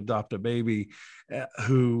trying to adopt a baby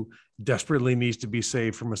who desperately needs to be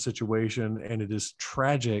saved from a situation. And it is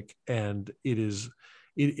tragic, and it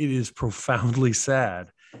is profoundly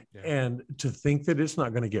sad. Yeah. And to think that it's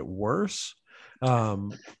not going to get worse. I'm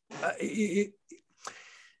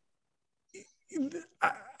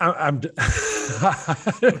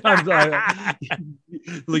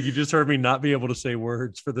like, you just heard me not be able to say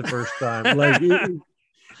words for the first time. Like,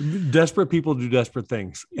 desperate people do desperate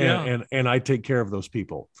things, and I take care of those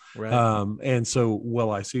people. Right. And so, will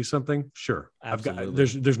I see something? Sure.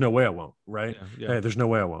 Absolutely. There's no way I won't. Right. Yeah. There's no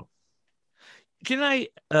way I won't. Can I,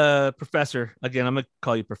 Professor? Again, I'm gonna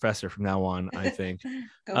call you Professor from now on, I think.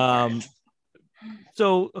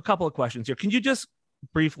 So a couple of questions here. Can you just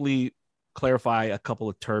briefly clarify a couple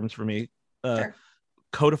of terms for me? Sure.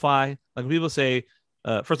 Codify, like people say,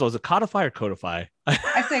 first of all, is it codify or codify?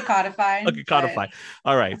 I say codify. Okay, codify.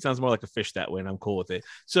 All right. It sounds more like a fish that way, and I'm cool with it.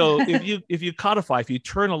 So if you codify, if you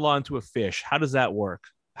turn a law into a fish, how does that work?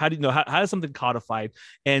 How do you know how is something codified?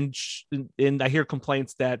 And I hear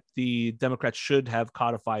complaints that the Democrats should have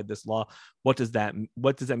codified this law. What does that mean?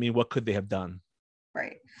 What could they have done?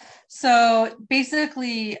 Right. So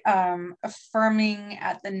basically, affirming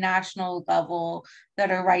at the national level that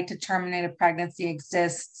a right to terminate a pregnancy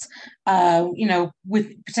exists,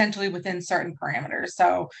 with potentially within certain parameters.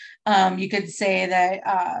 So you could say that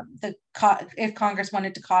if Congress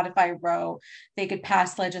wanted to codify Roe, they could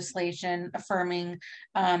pass legislation affirming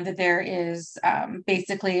that there is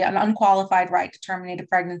basically an unqualified right to terminate a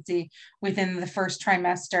pregnancy within the first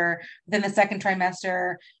trimester. Within the second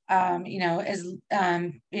trimester,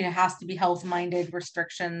 has to be health-minded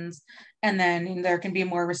restrictions, and then there can be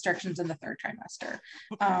more restrictions in the third trimester,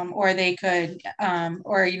 or they could,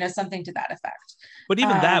 something to that effect. But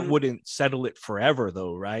even that wouldn't settle it forever,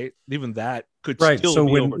 though, right? Even that could still so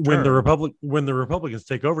be when the Republicans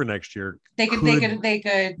take over next year, they can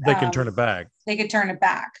turn it back. They could turn it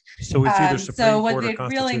back. So it's either Supreme Court what or they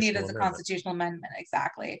really need is a amendment. constitutional amendment,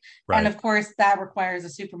 exactly. Right. And of course, that requires a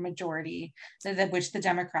supermajority, which the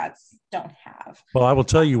Democrats don't have. Well, I will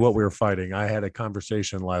tell you what we were fighting. I had a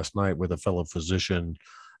conversation last night with a fellow physician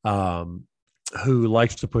who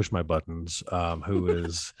likes to push my buttons, who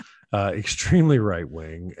is extremely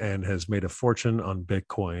right-wing and has made a fortune on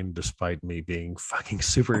Bitcoin, despite me being fucking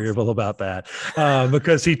super irritable about that,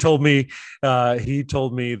 because he told me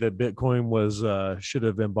that Bitcoin was should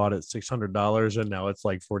have been bought at $600 and now it's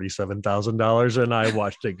like $47,000, and I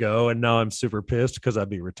watched it go, and now I'm super pissed because I'd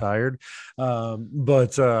be retired.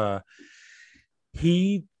 But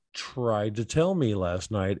he tried to tell me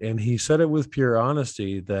last night, and he said it with pure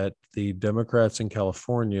honesty, that the Democrats in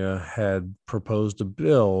California had proposed a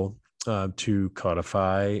bill to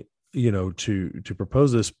codify, to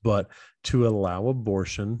propose this, but to allow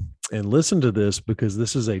abortion. And listen to this, because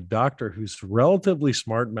this is a doctor who's relatively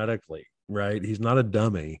smart medically, right? He's not a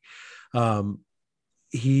dummy.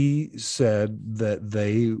 He said that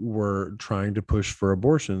they were trying to push for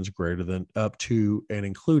abortions greater than up to and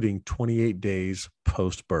including 28 days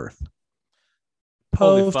post-birth.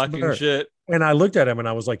 Holy fucking shit. And I looked at him and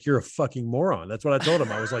I was like, you're a fucking moron. That's what I told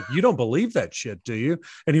him. I was like, you don't believe that shit, do you?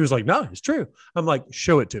 And he was like, no, it's true. I'm like,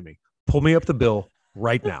 show it to me. Pull me up the bill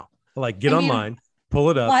right now. Like, get online, pull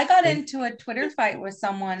it up. Well, I got into a Twitter fight with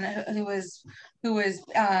someone who was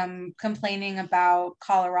complaining about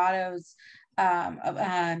Colorado's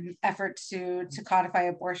effort to codify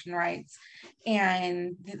abortion rights,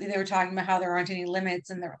 and they were talking about how there aren't any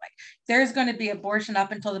limits, and they were like, there's going to be abortion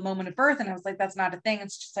up until the moment of birth, and I was like, that's not a thing.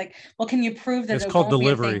 It's just like, well, can you prove that it's called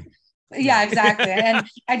delivery? Yeah, exactly. And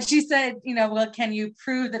she said, well, can you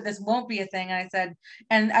prove that this won't be a thing? And I said,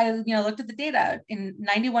 and I looked at the data. In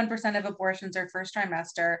 91% of abortions are first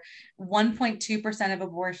trimester, 1.2% of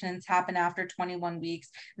abortions happen after 21 weeks,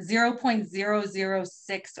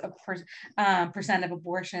 0.006% of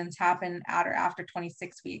abortions happen at or after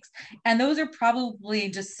 26 weeks. And those are probably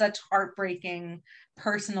just such heartbreaking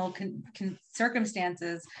personal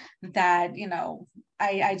circumstances that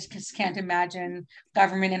I just can't imagine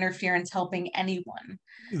government interference helping anyone.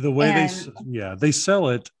 The way they sell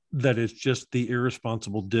it, that it's just the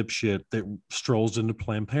irresponsible dipshit that strolls into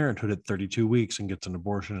Planned Parenthood at 32 weeks and gets an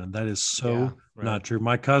abortion, and that is not true.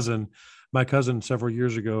 My cousin several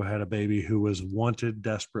years ago had a baby who was wanted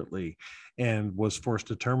desperately and was forced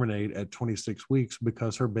to terminate at 26 weeks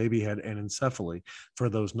because her baby had anencephaly. For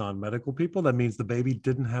those non-medical people, that means the baby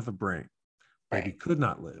didn't have a brain. Baby could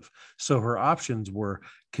not live. So her options were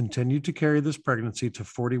continue to carry this pregnancy to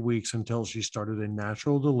 40 weeks until she started a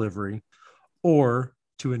natural delivery, or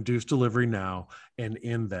to induce delivery now and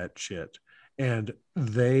end that shit. And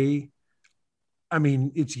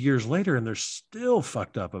it's years later and they're still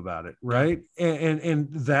fucked up about it, right? And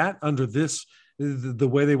that, under this, the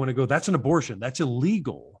way they want to go, that's an abortion. That's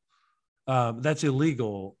illegal. That's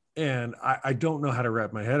illegal. And I don't know how to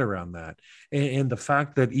wrap my head around that. And the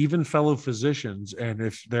fact that even fellow physicians, and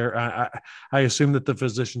if they're, I assume that the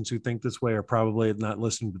physicians who think this way are probably not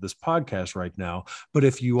listening to this podcast right now. But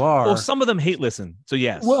if you are, well, some of them hate listen. So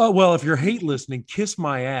yes. Well, if you're hate listening, kiss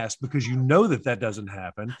my ass, because you know that doesn't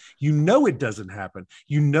happen. You know it doesn't happen.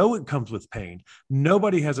 You know it comes with pain.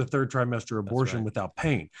 Nobody has a third trimester abortion without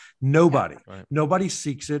pain. Nobody. Right. Nobody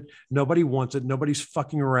seeks it. Nobody wants it. Nobody's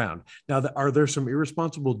fucking around. Now, are there some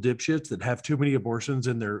irresponsible dipshits that have too many abortions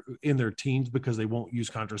in their teens because they won't use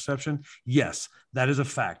contraception? Yes, that is a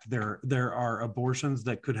fact. There are abortions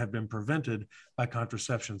that could have been prevented by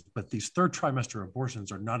contraceptions, but these third trimester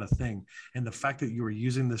abortions are not a thing. And the fact that you are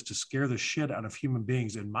using this to scare the shit out of human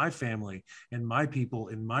beings in my family, in my people,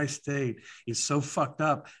 in my state is so fucked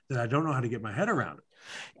up that I don't know how to get my head around it.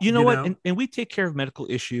 You know what? And we take care of medical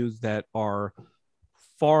issues that are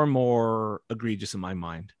far more egregious in my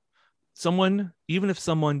mind. Even if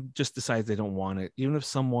someone just decides they don't want it, even if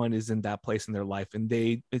someone is in that place in their life and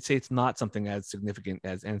they say it's not something as significant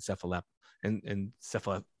as anencephaly.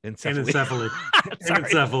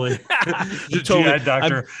 Totally,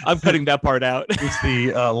 doctor. I'm cutting that part out. It's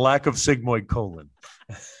the lack of sigmoid colon.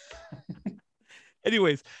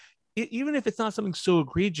 Anyways, even if it's not something so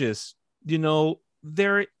egregious,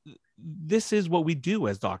 this is what we do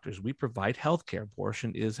as doctors. We provide healthcare.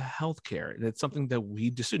 Abortion is healthcare. And it's something that we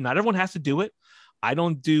do. Not everyone has to do it. I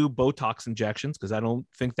don't do Botox injections because I don't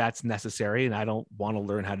think that's necessary. And I don't want to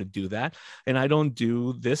learn how to do that. And I don't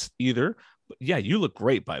do this either. But yeah, you look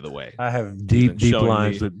great, by the way. I have deep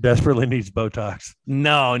lines that desperately needs Botox.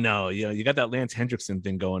 No. You got that Lance Hendrickson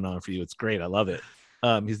thing going on for you. It's great. I love it.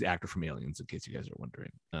 He's the actor from Aliens, in case you guys are wondering,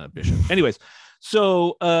 Bishop. Anyways,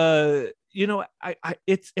 so that's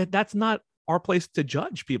not our place to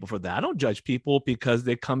judge people for that. I don't judge people because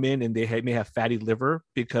they come in and they may have fatty liver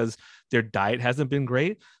because their diet hasn't been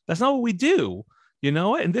great. That's not what we do,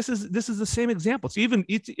 And this is the same example.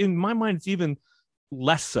 It's in my mind, it's even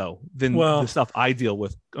less so than the stuff I deal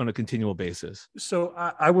with on a continual basis. So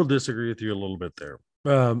I will disagree with you a little bit there,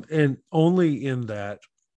 and only in that.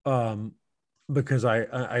 Because I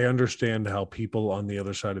understand how people on the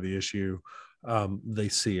other side of the issue, they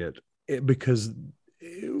see it, because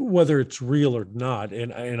whether it's real or not,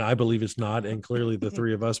 and I believe it's not, and clearly the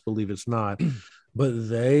three of us believe it's not, but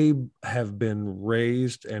they have been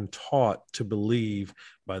raised and taught to believe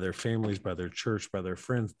by their families, by their church, by their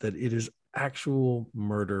friends, that it is actual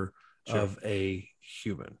murder of a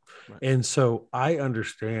human. Right. And so I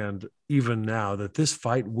understand even now that this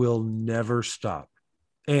fight will never stop.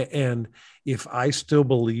 And if I still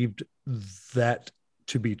believed that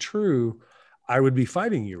to be true, I would be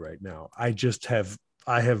fighting you right now. I have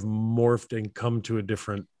morphed and come to a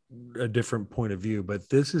different point of view, but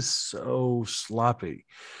this is so sloppy.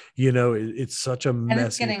 It's such a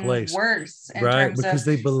messy place. Worse, right? Because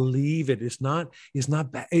they believe it. It's not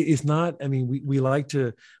bad. It's not. I mean, we like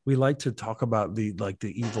to talk about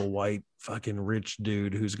the evil white fucking rich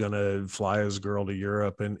dude who's gonna fly his girl to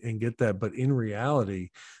Europe and get that. But in reality,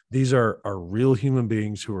 these are real human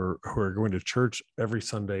beings who are going to church every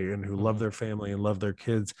Sunday and who love their family and love their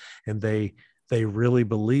kids, and they really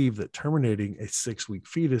believe that terminating a 6-week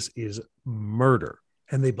fetus is murder,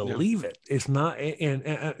 and they believe it. It's not,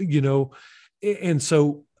 and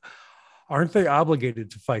so aren't they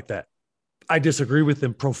obligated to fight that? I disagree with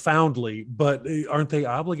them profoundly, but aren't they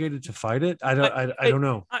obligated to fight it? I don't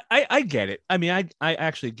know. I get it. I mean, I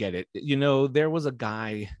actually get it. There was a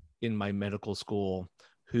guy in my medical school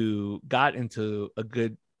who got into a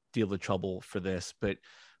good deal of trouble for this, but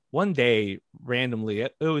one day randomly, I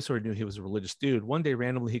always sort of knew he was a religious dude. One day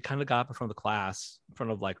randomly, he kind of got up in front of the class, in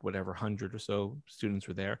front of 100 or so students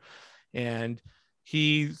were there. And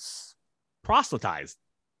he's proselytized.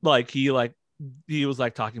 He was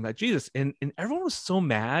talking about Jesus, and everyone was so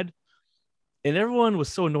mad and everyone was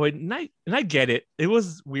so annoyed. And I get it. It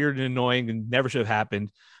was weird and annoying and never should have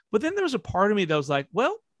happened. But then there was a part of me that was like,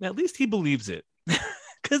 well, at least he believes it.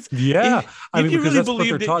 Because if you really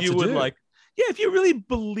believed it, you would if you really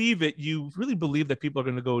believe it, you really believe that people are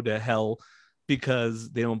going to go to hell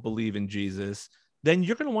because they don't believe in Jesus, then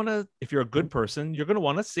you're going to want to, if you're a good person, you're going to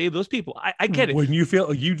want to save those people. I get it. When you'd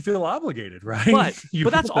feel obligated, right?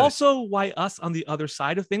 But that's also why us on the other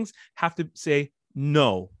side of things have to say,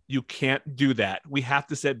 no, you can't do that. We have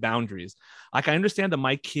to set boundaries. I understand that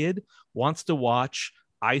my kid wants to watch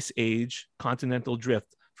Ice Age Continental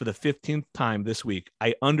Drift for the 15th time this week.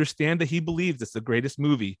 I understand that he believes it's the greatest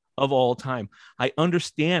movie of all time. I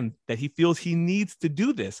understand that he feels he needs to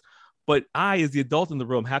do this, but I, as the adult in the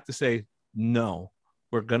room, have to say, no,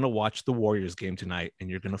 we're going to watch the Warriors game tonight and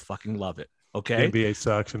you're going to fucking love it. Okay. The NBA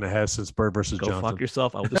sucks, and it has since Bird versus Go Johnson. fuck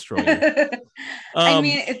yourself. I'll destroy you. The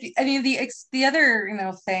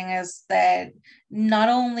other thing is that not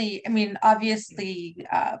only, obviously,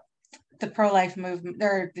 the pro-life movement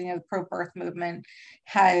or the pro-birth movement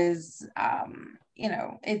has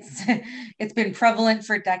it's been prevalent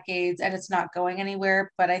for decades and it's not going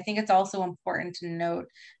anywhere, but I think it's also important to note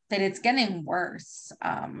that it's getting worse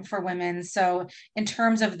for women. So in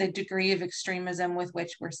terms of the degree of extremism with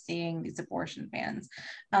which we're seeing these abortion bans,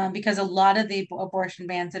 because a lot of the abortion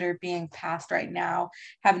bans that are being passed right now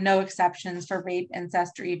have no exceptions for rape,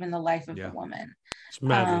 incest, or even the life of the woman. It's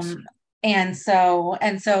madness. And so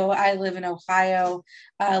I live in Ohio.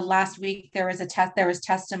 Last week there was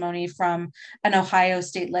testimony from an Ohio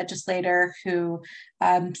state legislator who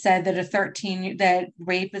said that that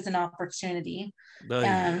rape is an opportunity,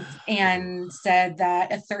 and said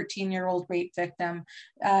that a 13-year-old rape victim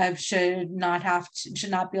should not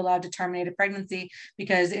be allowed to terminate a pregnancy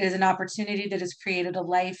because it is an opportunity that has created a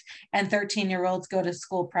life, and 13-year-olds go to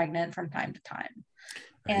school pregnant from time to time.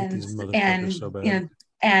 And so bad.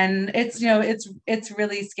 And it's it's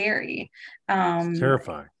really scary. It's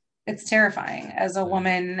terrifying. It's terrifying as a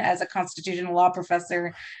woman, as a constitutional law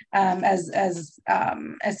professor, as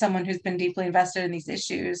someone who's been deeply invested in these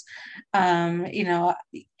issues.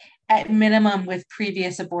 At minimum, with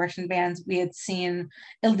previous abortion bans, we had seen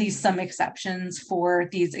at least some exceptions for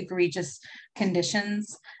these egregious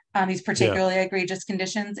conditions, these particularly egregious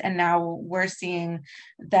conditions, and now we're seeing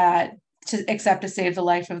that to save the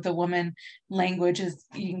life of the woman language is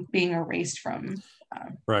being erased from.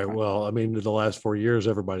 Right. Well, the last 4 years,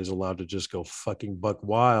 everybody's allowed to just go fucking buck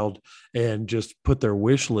wild and just put their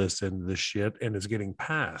wish list into this shit, and it's getting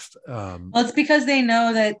passed. Well, it's because they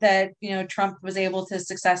know that Trump was able to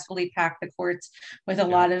successfully pack the courts with a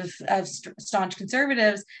lot of staunch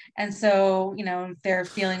conservatives, and so they're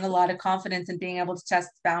feeling a lot of confidence in being able to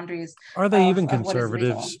test boundaries. Are they even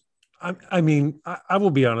conservatives? I will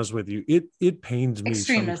be honest with you. It pains me.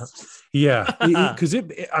 Extremists. Because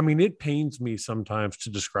it pains me sometimes to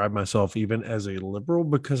describe myself even as a liberal,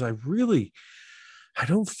 because I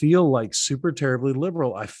don't feel like super terribly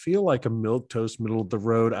liberal. I feel like a milquetoast, middle of the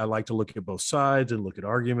road. I like to look at both sides and look at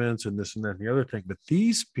arguments and this and that and the other thing. But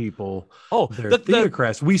these people, they're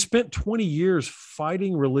theocrats. We spent 20 years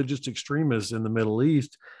fighting religious extremists in the Middle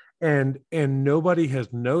East. And nobody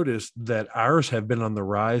has noticed that ours have been on the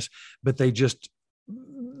rise, but they speak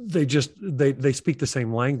the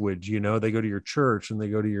same language. They go to your church and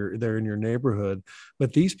they're in your neighborhood,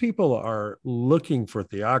 but these people are looking for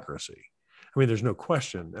theocracy. There's no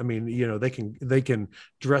question. They can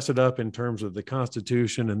dress it up in terms of the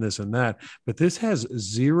Constitution and this and that, but this has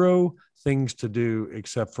zero things to do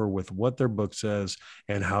except for with what their book says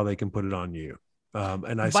and how they can put it on you.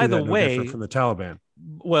 And I see that no different from the Taliban.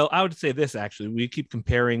 Well, I would say this, actually. We keep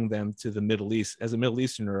comparing them to the Middle East. As a Middle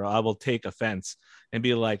Easterner, I will take offense and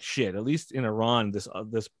be like, shit, at least in Iran, this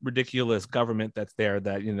ridiculous government that's there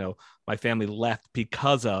that, my family left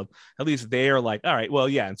because of, at least they are like, all right, well,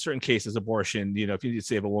 yeah, in certain cases, abortion, if you need to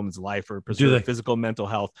save a woman's life or preserve physical, mental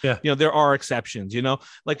health, there are exceptions,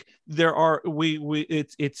 like there are,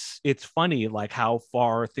 it's funny, like how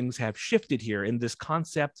far things have shifted here in this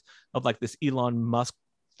concept of like this Elon Musk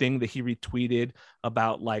thing that he retweeted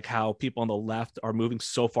about like how people on the left are moving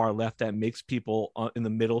so far left that makes people in the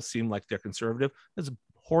middle seem like they're conservative. That's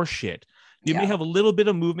horseshit. You may have a little bit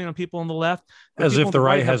of movement on people on the left, as if the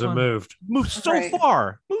right hasn't moved so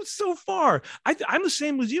far. I'm the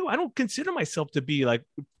same as you. I don't consider myself to be like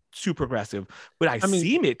too progressive, but I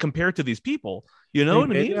see it compared to these people. You know what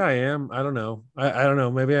I mean? Maybe I am. I don't know. I don't know.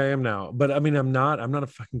 Maybe I am now. But I'm not a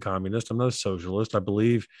fucking communist. I'm not a socialist. I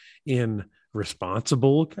believe in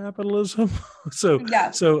responsible capitalism.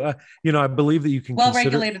 I believe that you can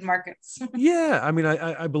well-regulated markets.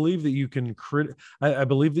 I believe that you can I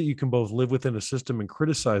believe that you can both live within a system and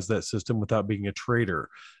criticize that system without being a traitor.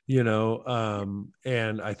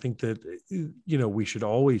 And I think that we should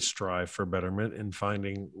always strive for betterment and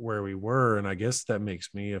finding where we were. And I guess that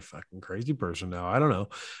makes me a fucking crazy person now. I don't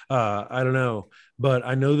know, but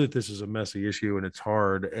I know that this is a messy issue and it's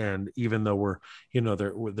hard. And even though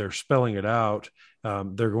they're spelling it out,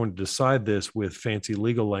 they're going to decide this with fancy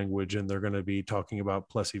legal language, and they're going to be talking about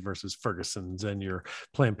Plessy versus Ferguson's and your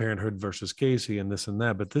Planned Parenthood versus Casey and this and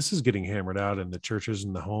that. But this is getting hammered out in the churches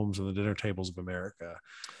and the homes and the dinner tables of America.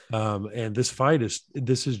 And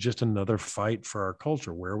this is just another fight for our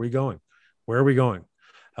culture. Where are we going?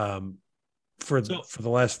 For the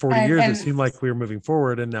last 40 years, it seemed like we were moving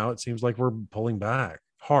forward, and now it seems like we're pulling back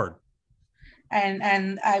hard.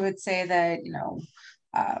 And I would say that,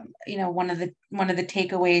 one of the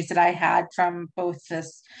takeaways that I had from both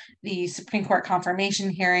the Supreme Court confirmation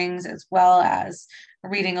hearings as well as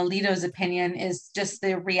reading Alito's opinion is just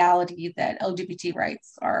the reality that LGBT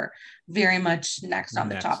rights are very much next on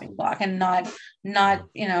the chopping block, and not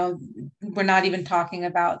we're not even talking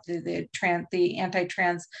about the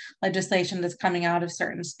anti-trans legislation that's coming out of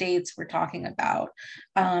certain states. We're talking about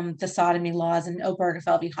the sodomy laws and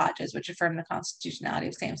Obergefell v. Hodges, which affirm the constitutionality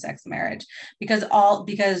of same-sex marriage, because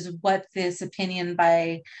what this opinion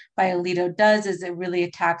by Alito does is it really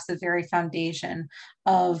attacks the very foundation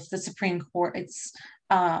of the Supreme Court. It's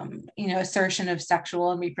assertion of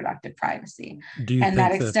sexual and reproductive privacy, and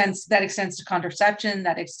that extends to contraception,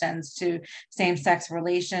 that extends to same-sex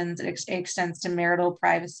relations, it extends to marital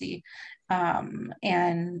privacy,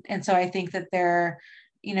 and so I think that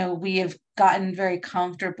we have gotten very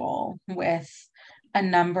comfortable with a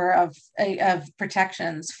number of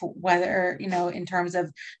protections for whether, in terms of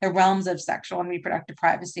the realms of sexual and reproductive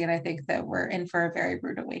privacy. And I think that we're in for a very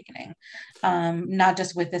rude awakening, not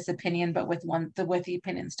just with this opinion, but with the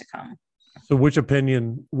opinions to come. So which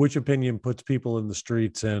opinion puts people in the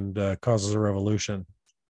streets and causes a revolution?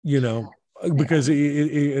 Because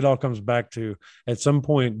it all comes back to, at some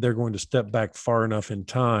point, they're going to step back far enough in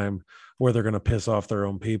time where they're going to piss off their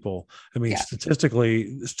own people. I mean,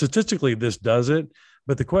 statistically, this does it.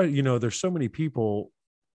 But the question, there's so many people,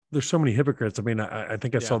 there's so many hypocrites. I mean, I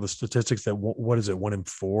think I saw the statistics that what is it? 1 in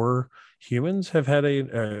 4 humans have had 1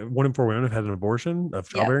 in 4 women have had an abortion of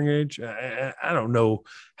childbearing age. I don't know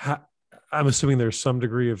how. I'm assuming there's some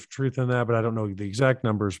degree of truth in that, but I don't know the exact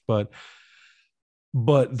numbers. But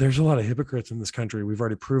there's a lot of hypocrites in this country. We've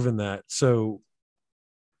already proven that. So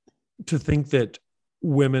to think that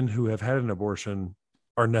women who have had an abortion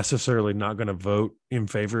are necessarily not going to vote in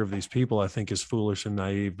favor of these people, I think is foolish and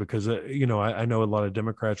naive, because, I know a lot of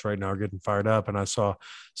Democrats right now are getting fired up. And I saw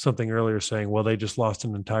something earlier saying, well, they just lost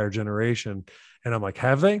an entire generation. And I'm like,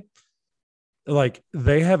 have they? Like,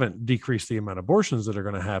 they haven't decreased the amount of abortions that are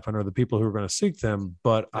going to happen or the people who are going to seek them.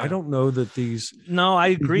 But I don't know that I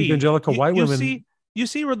agree. Evangelical white women. You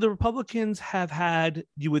see where the Republicans have had,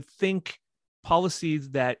 you would think,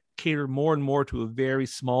 policies that cater more and more to a very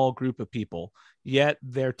small group of people, yet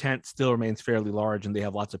their tent still remains fairly large and they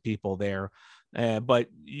have lots of people there. But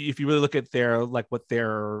if you really look at what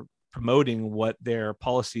they're promoting, what their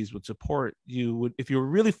policies would support, if you were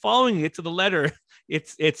really following it to the letter,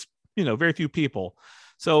 it's very few people.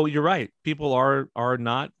 So you're right. People are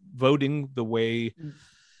not voting the way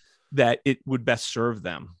that it would best serve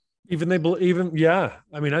them. I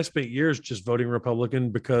mean, I spent years just voting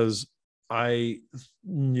Republican because I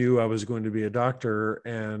knew I was going to be a doctor,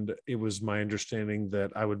 and it was my understanding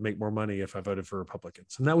that I would make more money if I voted for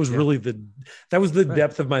Republicans. And that was really the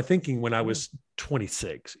depth of my thinking when I was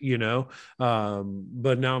 26, but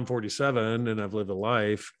now I'm 47 and I've lived a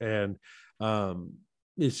life, and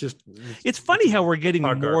it's funny how we're getting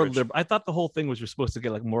more liberal. I thought the whole thing was you're supposed to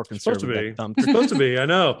get more conservative. Supposed to be. I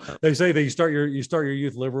know they say that you start your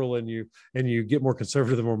youth liberal and you get more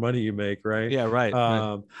conservative the more money you make, right? Yeah, right.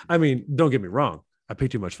 I mean, don't get me wrong. I pay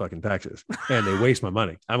too much fucking taxes, and they waste my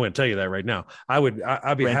money. I'm going to tell you that right now.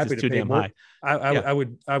 I'd be happy to pay more.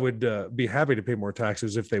 I would be happy to pay more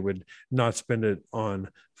taxes if they would not spend it on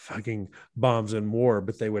fucking bombs and war,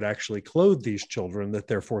 but they would actually clothe these children that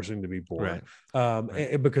they're forcing to be born.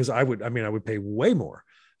 Right. Because I would pay way more.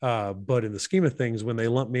 But in the scheme of things, when they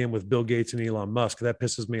lump me in with Bill Gates and Elon Musk, that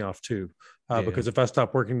pisses me off too. Because if I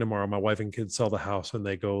stop working tomorrow, my wife and kids sell the house and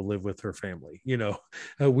they go live with her family.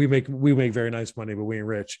 We make very nice money, but we ain't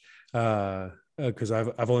rich. Because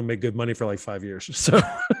I've only made good money for like 5 years. So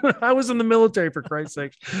I was in the military, for Christ's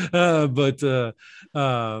sake. You're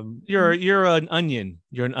an onion.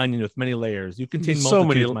 You're an onion with many layers. You contain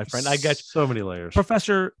multitudes, my friend. I got you. So many layers.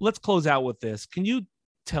 Professor, let's close out with this. Can you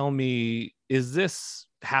tell me, is this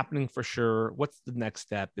happening for sure? What's the next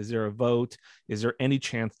step? Is there a vote? Is there any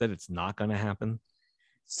chance that it's not going to happen?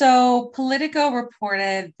 So Politico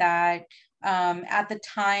reported that at the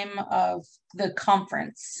time of the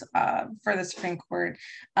conference for the Supreme Court,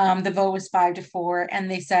 the vote was 5-4,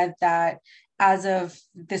 and they said that as of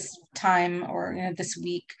this time or this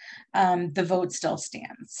week, the vote still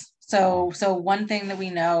stands. So one thing that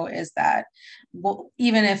we know is that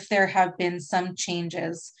even if there have been some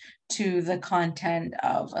changes to the content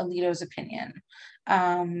of Alito's opinion,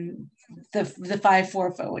 the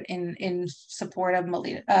 5-4 vote in support of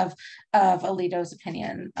Alito's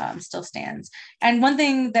opinion still stands. And one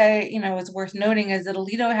thing that is worth noting is that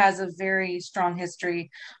Alito has a very strong history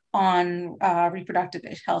on reproductive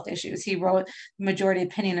health issues. He wrote majority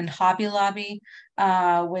opinion in Hobby Lobby,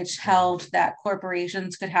 which held that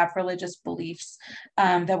corporations could have religious beliefs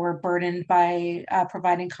that were burdened by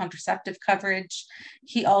providing contraceptive coverage.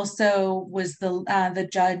 He also was the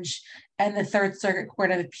judge and the Third Circuit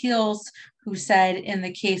Court of Appeals, who said in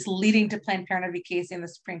the case leading to Planned Parenthood v. Casey in the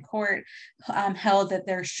Supreme Court, held that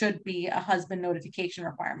there should be a husband notification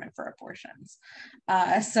requirement for abortions.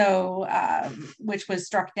 Which was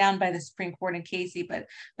struck down by the Supreme Court in Casey, but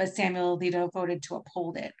Samuel Alito voted to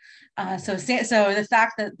uphold it. So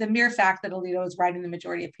the mere fact that Alito is writing the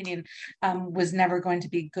majority opinion was never going to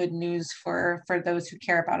be good news for those who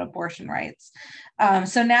care about abortion rights.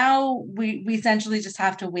 So now we essentially just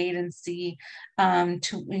have to wait and see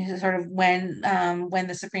to sort of when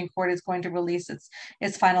the Supreme Court is going to release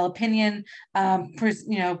its final opinion.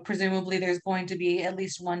 Presumably there's going to be at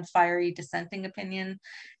least one fiery dissenting opinion,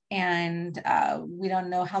 and we don't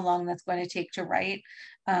know how long that's going to take to write.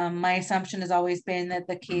 My assumption has always been that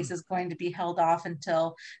the case is going to be held off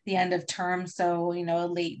until the end of term, so a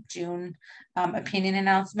late June opinion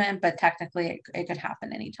announcement, but technically it could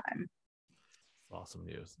happen anytime. Awesome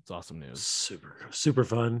news. It's awesome news. Super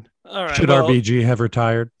fun. All right. Should RBG have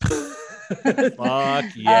retired? Fuck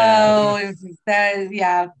yeah. Oh,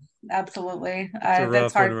 yeah, absolutely.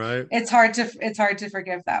 That's hard, right? It's hard to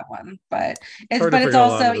forgive that one, but it's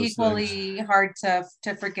also equally hard to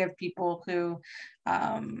forgive people who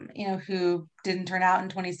who didn't turn out in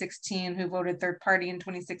 2016, who voted third party in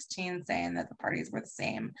 2016, saying that the parties were the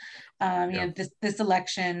same. This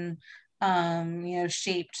election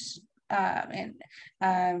shaped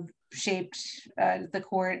the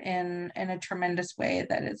court in a tremendous way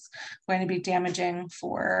that is going to be damaging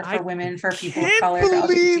for women, for people of color. I can't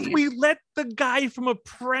believe we let the guy from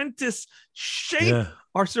Apprentice shape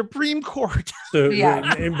our Supreme Court. But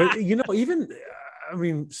even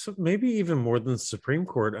maybe even more than the Supreme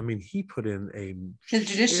Court. I mean, he put in the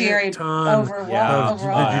judiciary overall.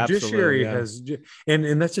 The judiciary has,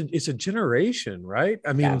 and it's a generation, right?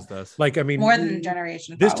 I mean, more than a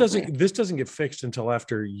generation. This doesn't get fixed until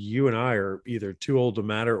after you and I are either too old to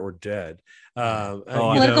matter or dead. Some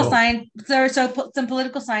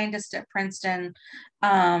political scientists at Princeton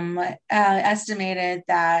estimated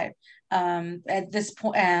that at this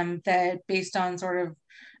point, that based on sort of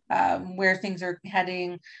where things are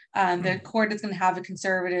heading, the court is going to have a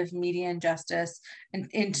conservative median justice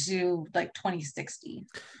into like 2060.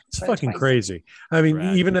 It's fucking crazy. I mean,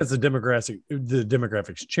 even as the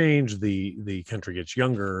demographics change, the country gets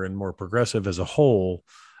younger and more progressive as a whole.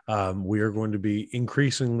 We are going to be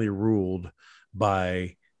increasingly ruled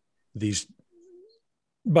by these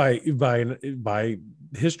by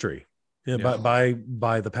history,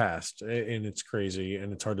 by the past, and it's crazy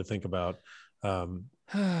and it's hard to think about.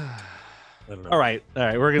 I don't know. All right.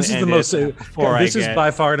 We're gonna. This is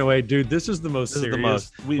by far and away, dude. This is the most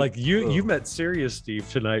serious. You met serious Steve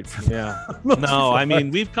tonight. Yeah. No, I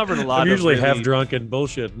mean we've covered a lot. I'm usually half drunk and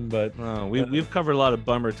bullshitting, but we've covered a lot of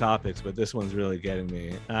bummer topics, but this one's really getting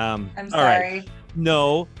me. I'm sorry. All right.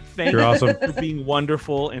 No, thank you awesome. For being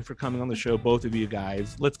wonderful and for coming on the show, both of you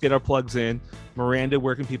guys. Let's get our plugs in. Miranda,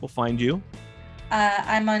 where can people find you?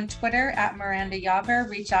 I'm on Twitter at Miranda Yaver.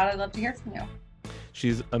 Reach out. I'd love to hear from you.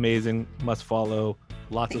 She's amazing. Must follow.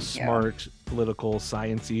 Lots of smart, political,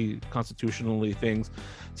 sciencey, constitutionally things.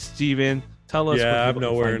 Steven, tell us. Yeah, I'm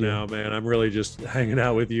nowhere now, man. I'm really just hanging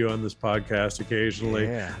out with you on this podcast occasionally.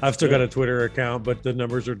 Yeah, I've still got a Twitter account, but the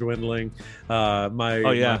numbers are dwindling.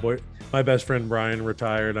 My best friend Brian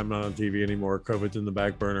retired. I'm not on TV anymore. COVID's in the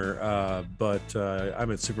back burner. But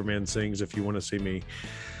I'm at Superman Sings if you want to see me.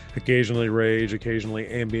 Occasionally rage, occasionally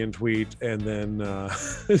ambient tweet, and then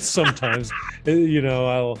sometimes,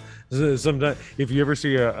 I'll sometimes if you ever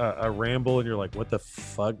see a ramble and you're like, "What the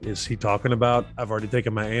fuck is he talking about?" I've already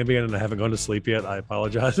taken my Ambien and I haven't gone to sleep yet. I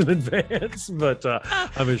apologize in advance, but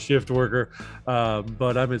I'm a shift worker.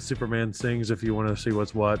 But I'm at Superman Sings if you want to see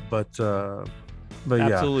what's what. But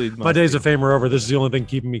absolutely, my days of fame are over. This is the only thing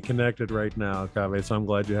keeping me connected right now, Kaveh. So I'm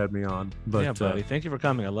glad you had me on. But yeah, buddy, thank you for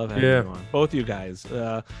coming. I love having you on. Both you guys.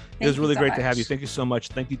 It was really great to have you. Thank you so much.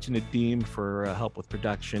 Thank you to Nadim for help with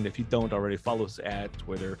production. If you don't already, follow us at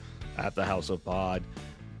Twitter at The House of Pod.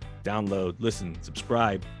 Download, listen,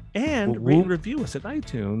 subscribe, and rate and review us at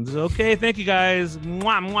iTunes. Okay, thank you guys.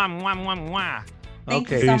 Mwah, mwah, mwah, mwah, mwah.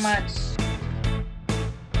 Thank you so much.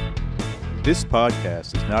 This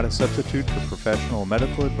podcast is not a substitute for professional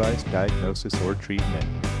medical advice, diagnosis, or treatment.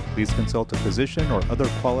 Please consult a physician or other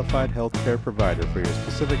qualified healthcare provider for your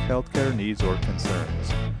specific healthcare needs or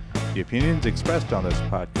concerns. The opinions expressed on this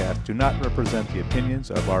podcast do not represent the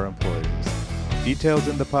opinions of our employees. Details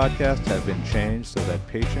in the podcast have been changed so that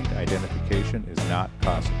patient identification is not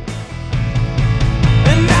possible.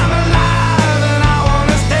 And I'm alive and I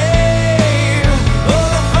wanna stay. For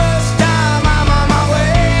the first time I'm on my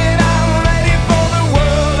way. And I'm ready for the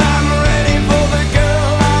world, I'm ready for the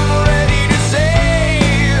girl, I'm ready to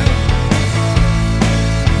save.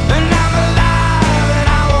 And I'm alive and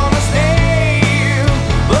I wanna stay.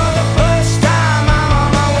 For the first time I'm on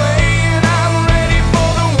my way. And I'm ready for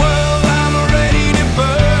the world, I'm ready to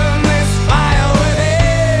burn this fire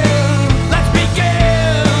within. Let's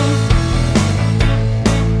begin.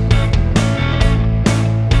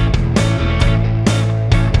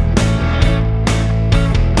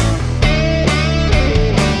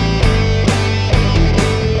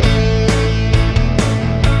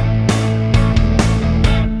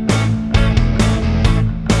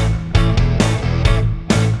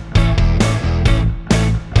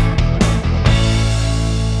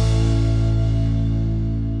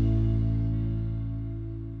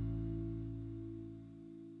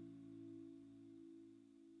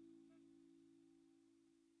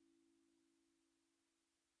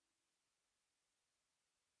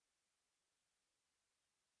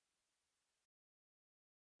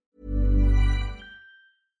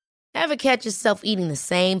 Ever catch yourself eating the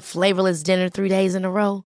same flavorless dinner 3 days in a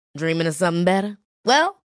row? Dreaming of something better?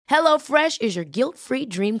 Well, HelloFresh is your guilt-free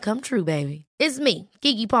dream come true, baby. It's me,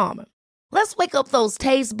 Keke Palmer. Let's wake up those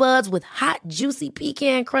taste buds with hot, juicy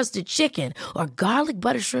pecan-crusted chicken or garlic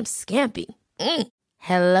butter shrimp scampi.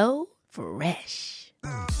 Hello Fresh.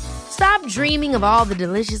 Stop dreaming of all the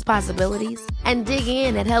delicious possibilities and dig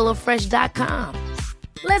in at HelloFresh.com.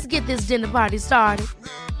 Let's get this dinner party started.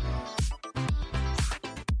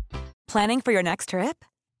 Planning for your next trip?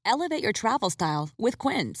 Elevate your travel style with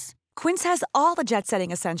Quince. Quince has all the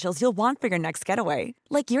jet-setting essentials you'll want for your next getaway,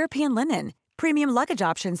 like European linen, premium luggage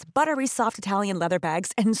options, buttery soft Italian leather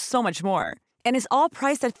bags, and so much more. And is all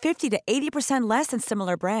priced at 50 to 80% less than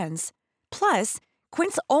similar brands. Plus,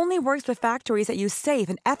 Quince only works with factories that use safe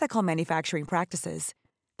and ethical manufacturing practices.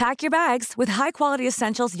 Pack your bags with high-quality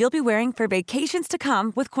essentials you'll be wearing for vacations to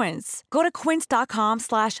come with Quince. Go to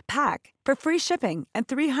quince.com/pack for free shipping and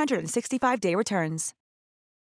 365-day returns.